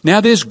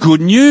 Now there's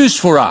good news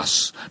for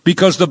us,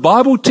 because the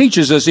Bible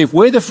teaches us if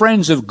we're the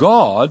friends of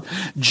God,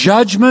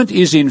 judgment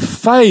is in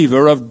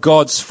favor of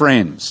God's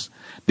friends.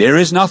 There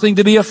is nothing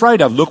to be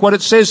afraid of. Look what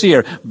it says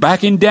here.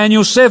 Back in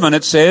Daniel 7,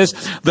 it says,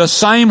 "The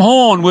same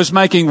horn was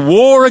making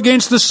war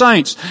against the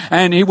saints,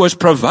 and it was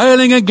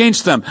prevailing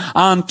against them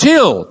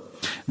until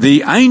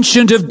the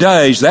Ancient of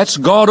Days," that's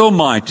God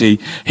Almighty,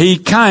 "He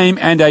came,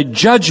 and a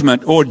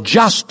judgment or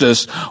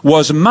justice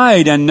was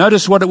made." And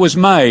notice what it was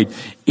made: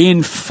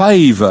 in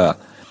favor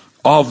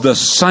of the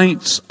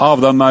saints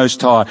of the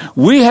Most High.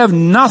 We have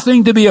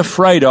nothing to be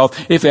afraid of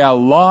if our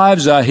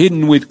lives are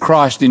hidden with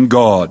Christ in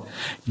God.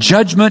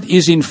 Judgment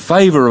is in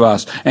favor of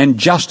us, and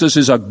justice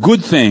is a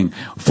good thing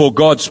for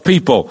God's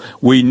people.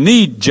 We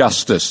need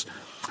justice.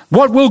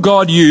 What will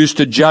God use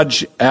to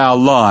judge our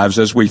lives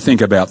as we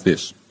think about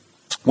this?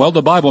 Well,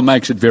 the Bible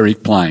makes it very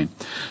plain.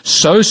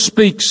 So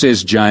speak,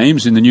 says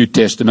James in the New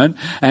Testament,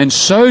 and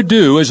so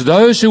do as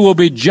those who will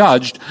be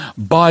judged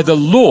by the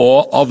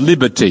law of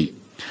liberty.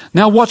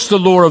 Now, what's the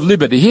law of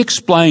liberty? He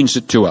explains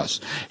it to us.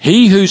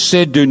 He who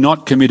said do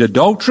not commit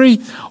adultery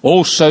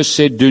also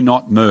said do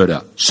not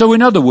murder. So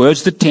in other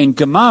words, the Ten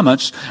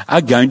Commandments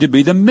are going to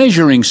be the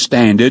measuring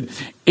standard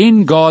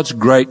in God's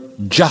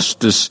great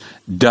justice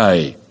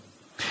day.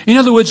 In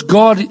other words,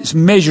 God's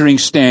measuring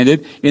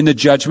standard in the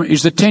judgment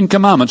is the Ten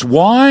Commandments.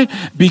 Why?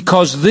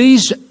 Because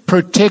these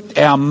protect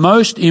our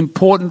most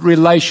important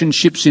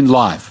relationships in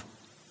life.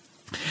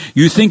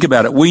 You think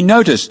about it. We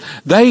notice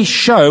they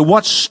show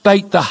what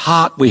state the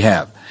heart we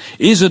have.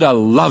 Is it a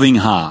loving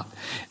heart?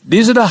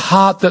 Is it a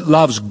heart that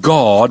loves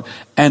God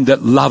and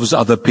that loves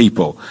other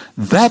people?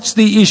 That's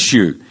the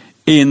issue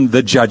in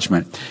the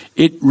judgment.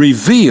 It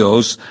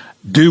reveals,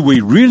 do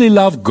we really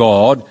love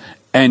God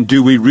and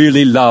do we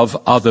really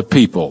love other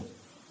people?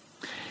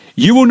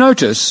 You will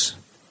notice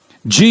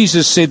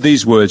Jesus said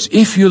these words,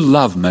 if you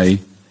love me,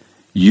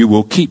 you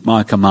will keep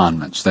my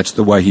commandments. That's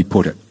the way he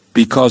put it.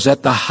 Because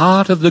at the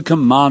heart of the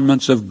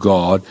commandments of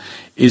God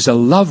is a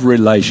love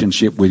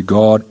relationship with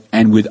God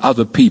and with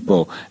other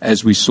people,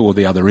 as we saw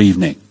the other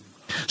evening.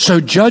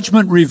 So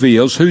judgment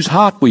reveals whose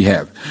heart we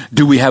have.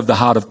 Do we have the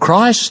heart of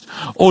Christ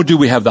or do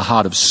we have the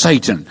heart of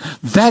Satan?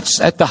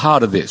 That's at the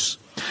heart of this.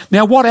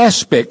 Now, what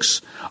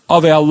aspects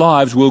of our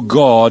lives will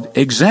God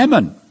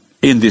examine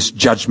in this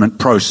judgment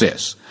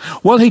process?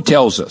 Well, he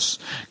tells us,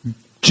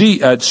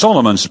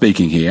 Solomon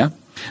speaking here,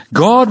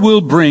 God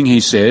will bring, he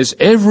says,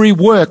 every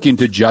work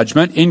into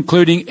judgment,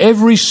 including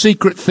every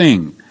secret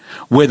thing,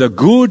 whether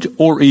good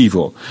or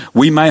evil.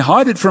 We may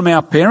hide it from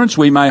our parents,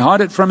 we may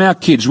hide it from our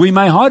kids, we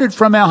may hide it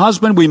from our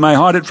husband, we may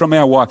hide it from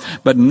our wife,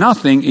 but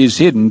nothing is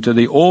hidden to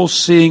the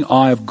all-seeing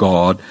eye of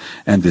God,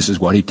 and this is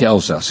what he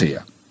tells us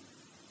here.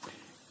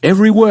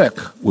 Every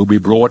work will be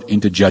brought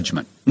into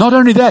judgment. Not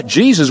only that,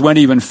 Jesus went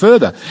even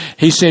further.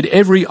 He said,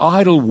 every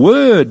idle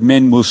word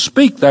men will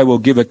speak, they will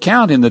give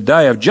account in the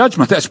day of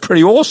judgment. That's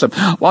pretty awesome.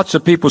 Lots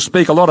of people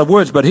speak a lot of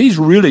words, but he's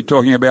really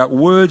talking about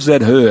words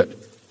that hurt,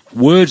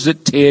 words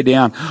that tear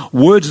down,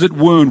 words that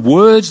wound,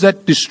 words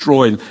that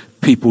destroy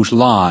people's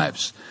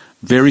lives.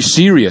 Very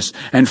serious.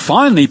 And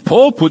finally,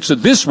 Paul puts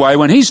it this way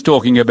when he's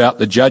talking about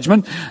the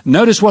judgment.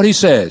 Notice what he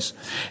says.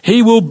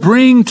 He will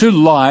bring to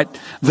light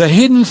the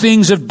hidden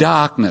things of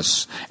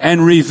darkness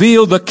and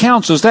reveal the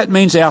counsels. That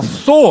means our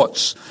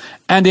thoughts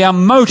and our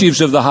motives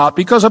of the heart,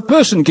 because a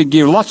person can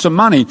give lots of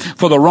money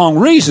for the wrong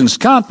reasons,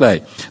 can't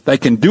they? They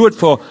can do it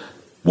for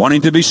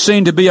wanting to be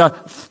seen to be a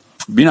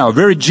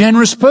very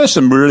generous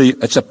person. Really,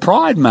 it's a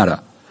pride matter.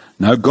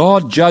 No,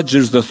 God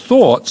judges the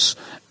thoughts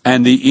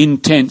and the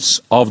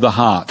intents of the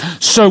heart.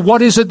 So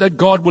what is it that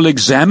God will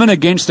examine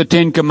against the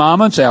Ten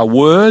Commandments? Our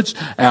words,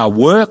 our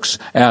works,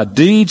 our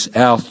deeds,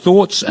 our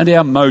thoughts, and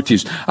our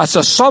motives. It's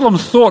a solemn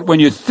thought when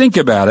you think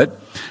about it,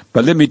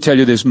 but let me tell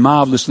you, there's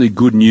marvelously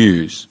good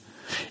news.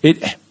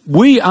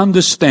 We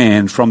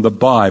understand from the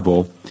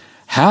Bible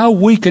how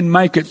we can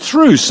make it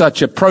through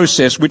such a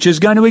process which is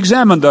going to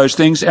examine those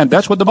things, and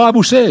that's what the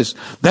Bible says.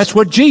 That's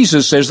what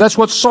Jesus says. That's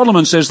what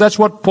Solomon says. That's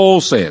what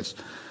Paul says.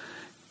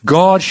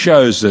 God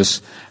shows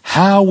us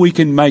how we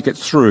can make it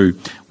through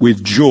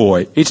with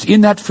joy. It's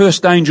in that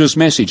first angel's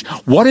message.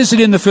 What is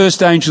it in the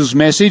first angel's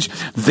message?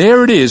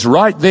 There it is,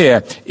 right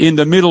there in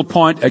the middle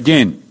point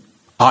again.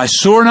 I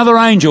saw another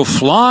angel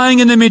flying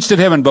in the midst of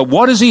heaven, but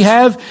what does he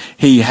have?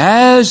 He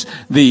has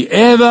the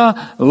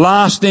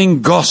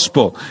everlasting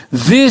gospel.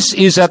 This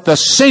is at the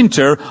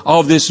center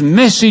of this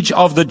message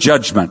of the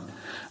judgment.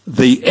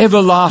 The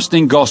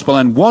everlasting gospel.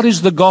 And what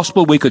is the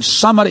gospel? We could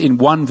sum it in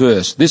one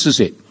verse. This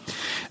is it.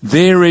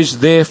 There is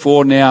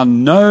therefore now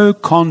no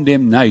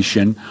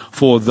condemnation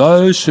for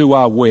those who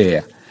are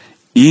where?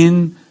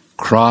 In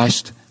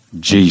Christ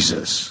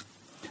Jesus.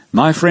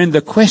 My friend,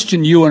 the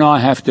question you and I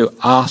have to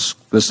ask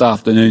this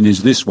afternoon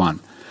is this one.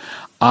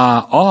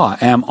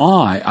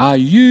 Are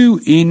you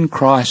in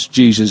Christ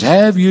Jesus?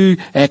 Have you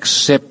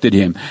accepted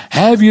him?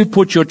 Have you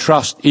put your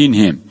trust in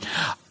him?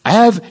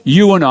 Have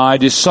you and I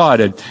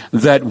decided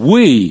that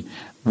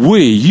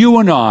you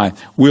and I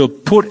will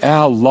put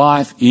our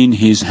life in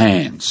his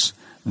hands?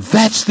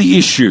 That's the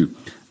issue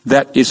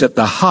that is at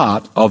the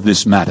heart of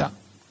this matter.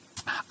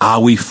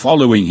 Are we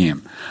following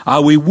him?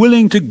 Are we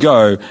willing to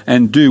go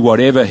and do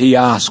whatever he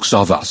asks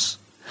of us?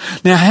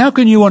 Now, how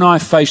can you and I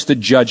face the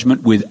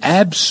judgment with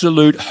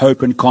absolute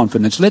hope and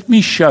confidence? Let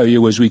me show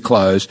you as we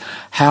close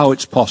how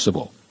it's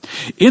possible.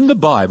 In the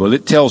Bible,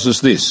 it tells us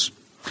this.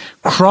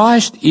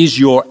 Christ is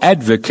your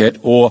advocate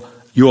or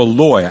your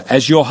lawyer.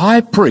 As your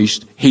high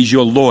priest, he's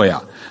your lawyer.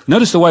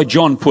 Notice the way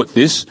John put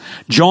this.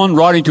 John,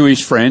 writing to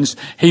his friends,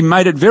 he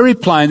made it very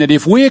plain that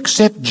if we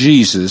accept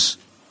Jesus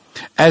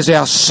as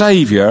our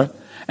Saviour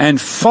and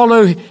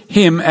follow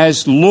him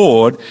as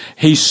Lord,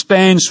 he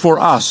stands for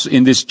us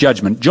in this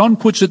judgment. John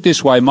puts it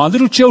this way, my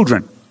little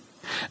children,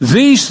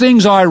 these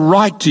things I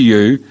write to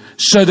you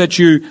so that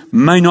you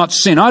may not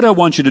sin. I don't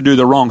want you to do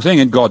the wrong thing,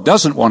 and God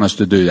doesn't want us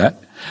to do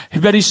that.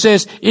 But he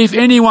says, if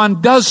anyone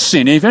does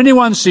sin, if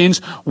anyone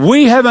sins,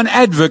 we have an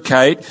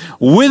advocate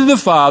with the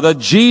Father,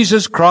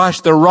 Jesus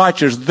Christ the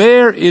righteous.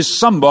 There is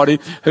somebody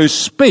who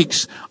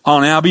speaks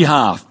on our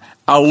behalf,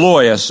 a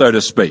lawyer, so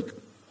to speak.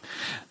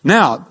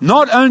 Now,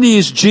 not only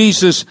is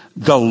Jesus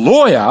the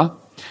lawyer,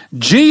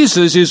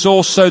 Jesus is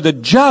also the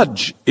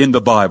judge in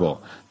the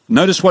Bible.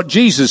 Notice what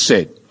Jesus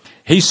said.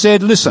 He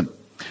said, listen,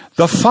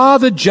 the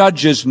Father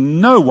judges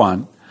no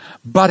one,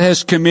 but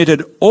has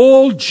committed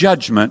all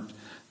judgment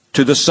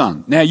to the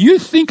Son. Now you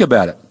think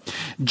about it.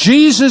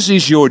 Jesus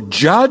is your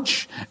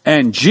judge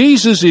and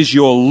Jesus is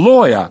your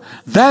lawyer.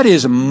 That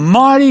is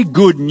mighty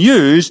good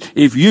news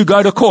if you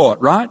go to court,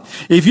 right?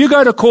 If you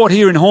go to court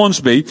here in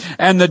Hornsby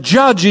and the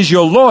judge is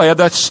your lawyer,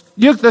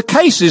 the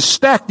case is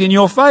stacked in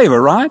your favour,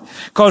 right?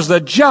 Because the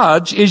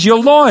judge is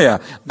your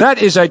lawyer.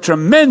 That is a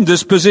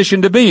tremendous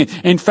position to be in.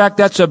 In fact,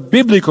 that's a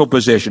biblical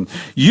position.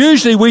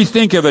 Usually we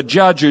think of a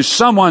judge who's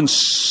someone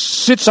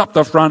sits up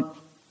the front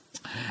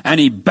and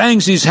he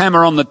bangs his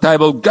hammer on the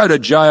table, go to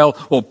jail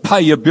or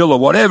pay your bill or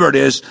whatever it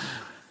is.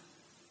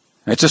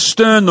 It's a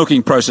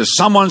stern-looking process.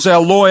 Someone's our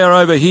lawyer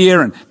over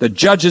here and the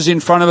judge is in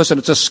front of us and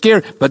it's a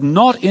scary, but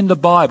not in the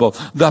Bible.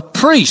 The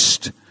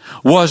priest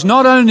was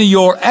not only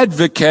your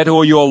advocate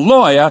or your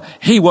lawyer,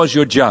 he was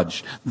your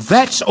judge.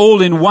 That's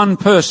all in one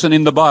person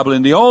in the Bible.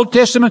 In the Old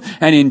Testament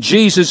and in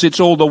Jesus, it's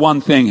all the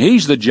one thing.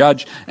 He's the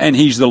judge and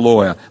he's the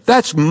lawyer.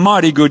 That's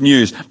mighty good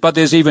news. But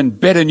there's even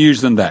better news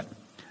than that.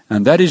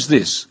 And that is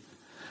this.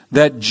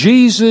 That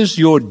Jesus,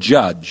 your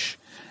judge,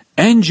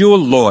 and your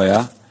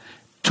lawyer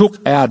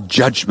took our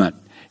judgment.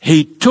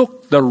 He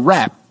took the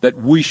rap that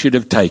we should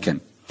have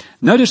taken.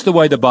 Notice the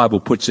way the Bible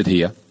puts it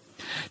here.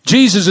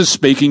 Jesus is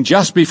speaking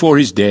just before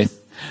his death.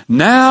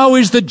 Now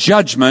is the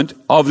judgment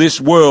of this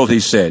world,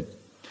 he said.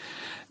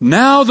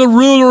 Now the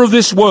ruler of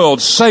this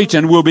world,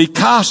 Satan, will be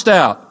cast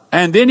out.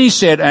 And then he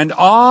said, and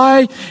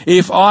I,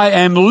 if I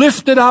am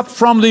lifted up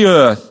from the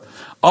earth,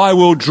 I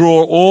will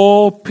draw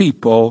all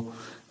people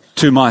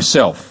to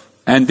myself.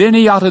 And then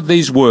he uttered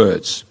these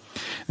words.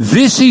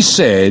 This he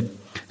said,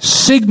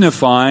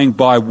 signifying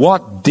by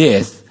what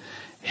death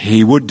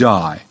he would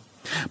die.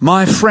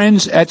 My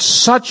friends, at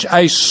such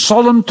a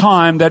solemn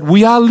time that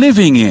we are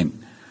living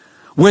in,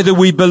 whether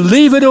we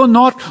believe it or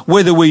not,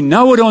 whether we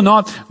know it or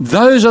not,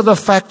 those are the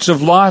facts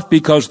of life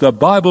because the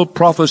Bible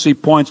prophecy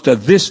points to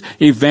this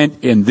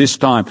event in this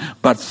time.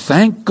 But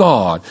thank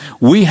God,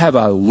 we have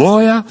a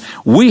lawyer,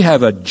 we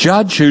have a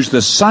judge who's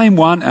the same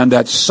one, and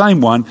that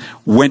same one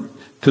went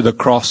to the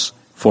cross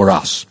for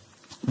us.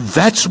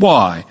 That's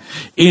why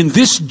in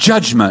this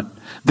judgment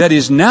that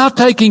is now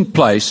taking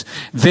place,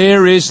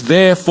 there is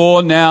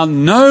therefore now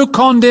no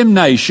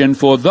condemnation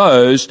for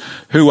those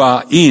who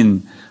are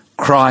in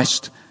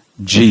Christ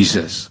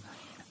Jesus.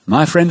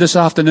 My friend, this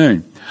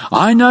afternoon,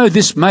 I know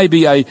this may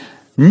be a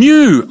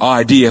new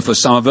idea for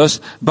some of us,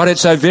 but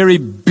it's a very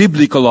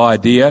biblical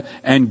idea,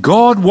 and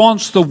God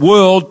wants the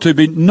world to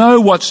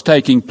know what's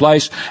taking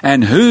place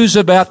and who's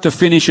about to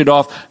finish it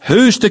off,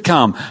 who's to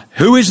come.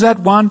 Who is that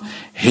one?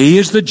 He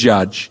is the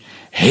judge,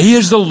 he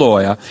is the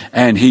lawyer,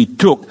 and he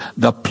took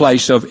the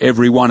place of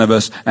every one of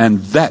us, and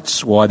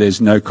that's why there's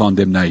no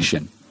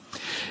condemnation.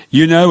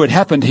 You know, it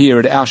happened here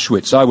at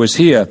Auschwitz. I was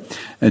here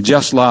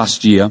just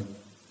last year.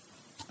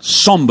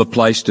 Somber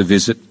place to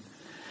visit.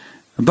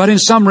 But in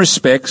some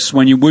respects,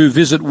 when you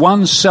visit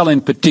one cell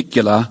in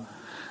particular,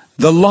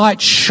 the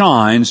light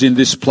shines in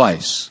this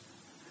place.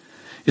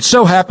 It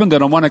so happened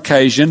that on one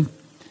occasion,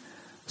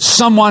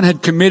 someone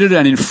had committed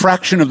an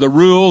infraction of the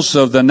rules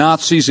of the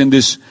Nazis in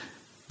this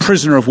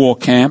prisoner of war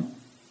camp,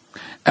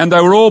 and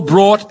they were all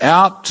brought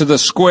out to the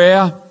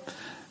square,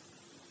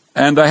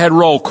 and they had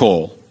roll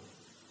call.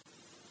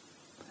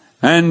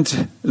 And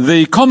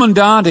the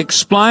commandant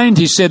explained,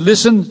 he said,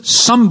 listen,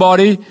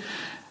 somebody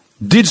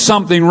did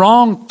something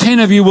wrong, 10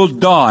 of you will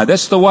die.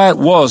 That's the way it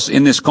was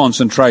in this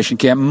concentration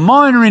camp.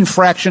 Minor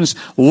infractions,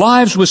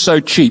 lives were so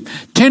cheap.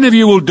 10 of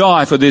you will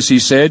die for this, he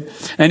said.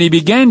 And he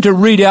began to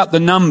read out the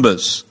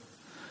numbers.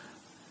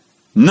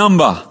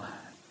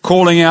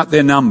 Calling out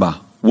their number,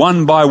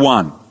 one by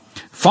one.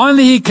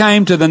 Finally he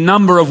came to the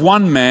number of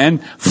one man,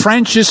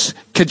 Francis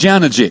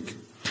Kajanagic.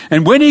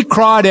 And when he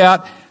called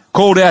out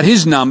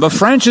his number,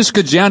 Francis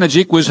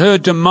Kajanagic was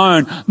heard to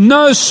moan,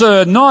 no,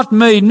 sir, not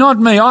me, not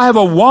me. I have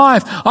a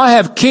wife, I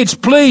have kids,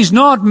 please,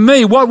 not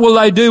me. What will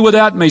they do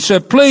without me, sir?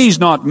 Please,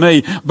 not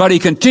me. But he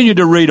continued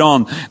to read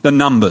on the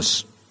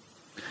numbers.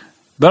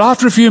 But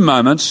after a few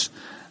moments,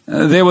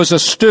 there was a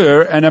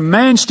stir and a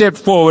man stepped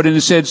forward and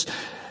he said,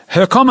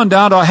 Herr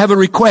Commandant, I have a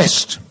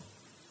request.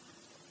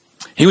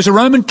 He was a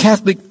Roman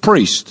Catholic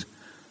priest,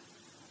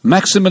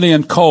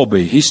 Maximilian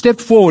Kolbe. He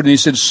stepped forward and he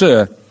said,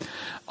 sir,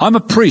 I'm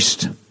a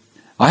priest.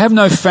 I have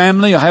no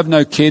family, I have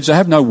no kids, I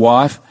have no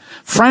wife.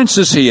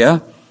 Francis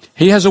here,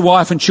 he has a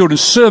wife and children.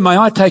 Sir, may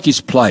I take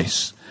his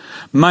place?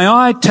 May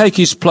I take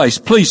his place?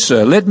 Please,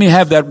 sir, let me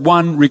have that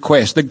one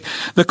request.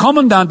 The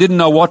commandant didn't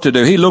know what to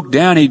do. He looked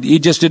down, he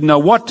just didn't know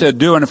what to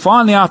do. And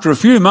finally, after a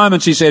few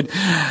moments, he said,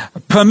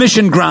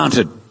 permission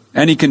granted.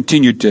 And he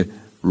continued to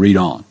read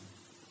on.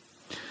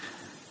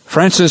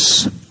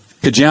 Francis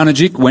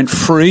Kajanagic went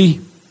free,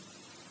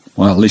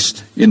 well, at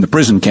least in the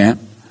prison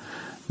camp.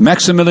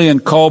 Maximilian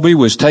Kolbe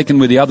was taken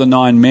with the other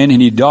 9 men,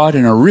 and he died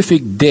an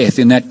horrific death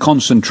in that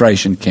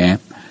concentration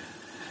camp.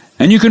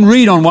 And you can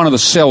read on one of the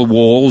cell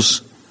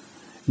walls,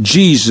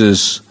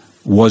 Jesus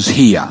was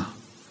here.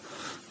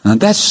 And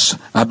that's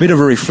a bit of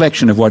a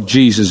reflection of what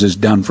Jesus has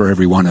done for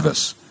every one of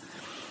us.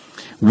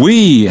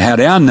 We had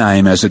our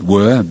name, as it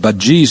were, but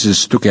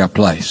Jesus took our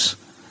place.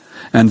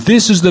 And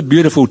this is the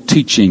beautiful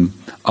teaching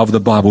of the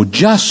Bible.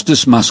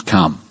 Justice must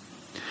come.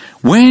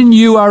 When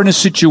you are in a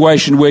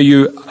situation where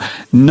you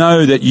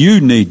know that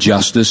you need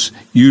justice,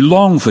 you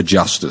long for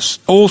justice.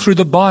 All through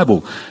the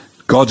Bible,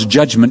 God's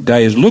judgment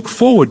day is looked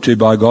forward to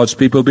by God's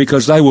people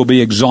because they will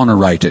be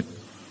exonerated.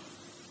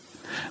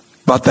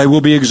 But they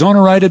will be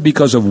exonerated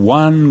because of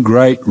one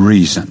great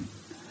reason.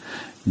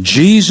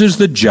 Jesus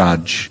the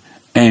judge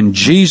and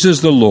Jesus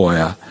the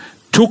lawyer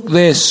took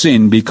their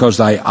sin because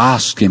they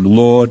asked him,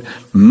 Lord,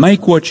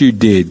 make what you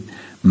did,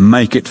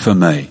 make it for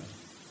me.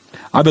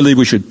 I believe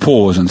we should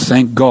pause and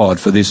thank God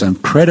for this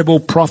incredible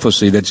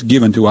prophecy that's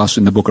given to us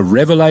in the book of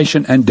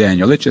Revelation and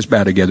Daniel. Let's just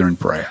bow together in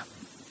prayer.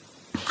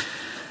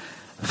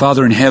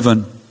 Father in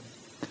heaven,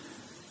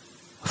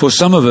 for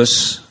some of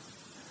us,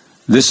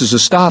 this is a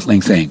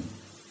startling thing.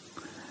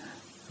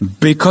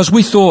 Because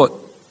we thought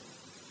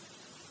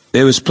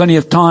there was plenty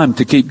of time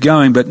to keep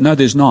going, but no,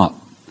 there's not.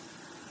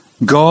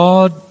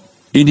 God,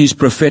 in his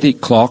prophetic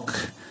clock,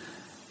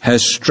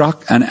 has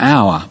struck an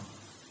hour,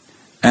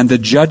 and the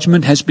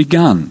judgment has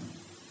begun.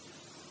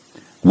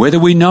 Whether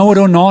we know it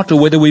or not, or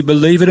whether we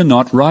believe it or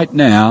not, right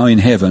now in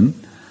heaven,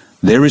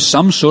 there is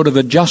some sort of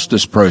a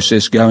justice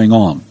process going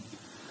on.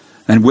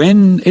 And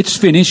when it's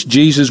finished,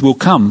 Jesus will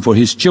come for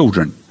his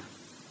children.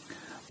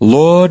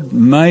 Lord,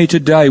 may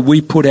today we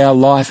put our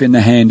life in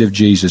the hand of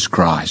Jesus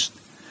Christ.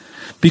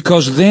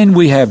 Because then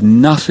we have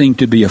nothing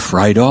to be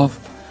afraid of.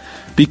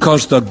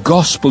 Because the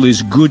gospel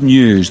is good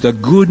news. The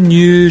good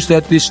news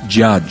that this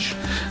judge,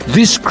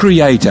 this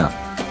creator,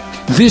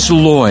 this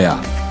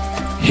lawyer,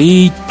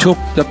 he took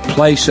the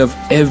place of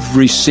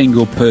every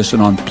single person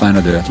on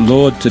planet Earth.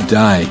 Lord,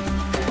 today,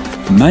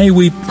 may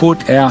we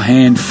put our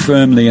hand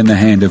firmly in the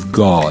hand of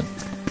God.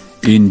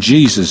 In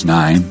Jesus'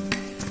 name,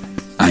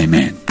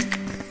 amen.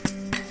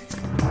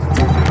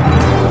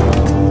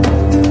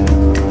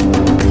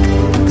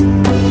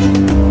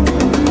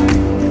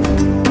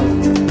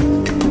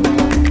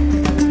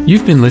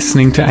 You've been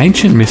listening to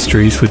Ancient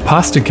Mysteries with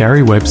Pastor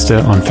Gary Webster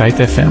on Faith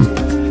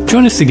FM.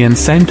 Join us again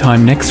same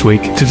time next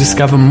week to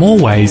discover more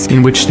ways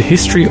in which the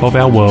history of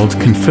our world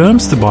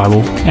confirms the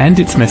Bible and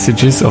its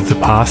messages of the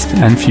past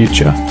and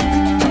future.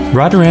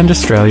 Right around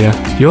Australia,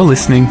 you're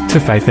listening to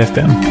Faith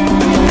FM.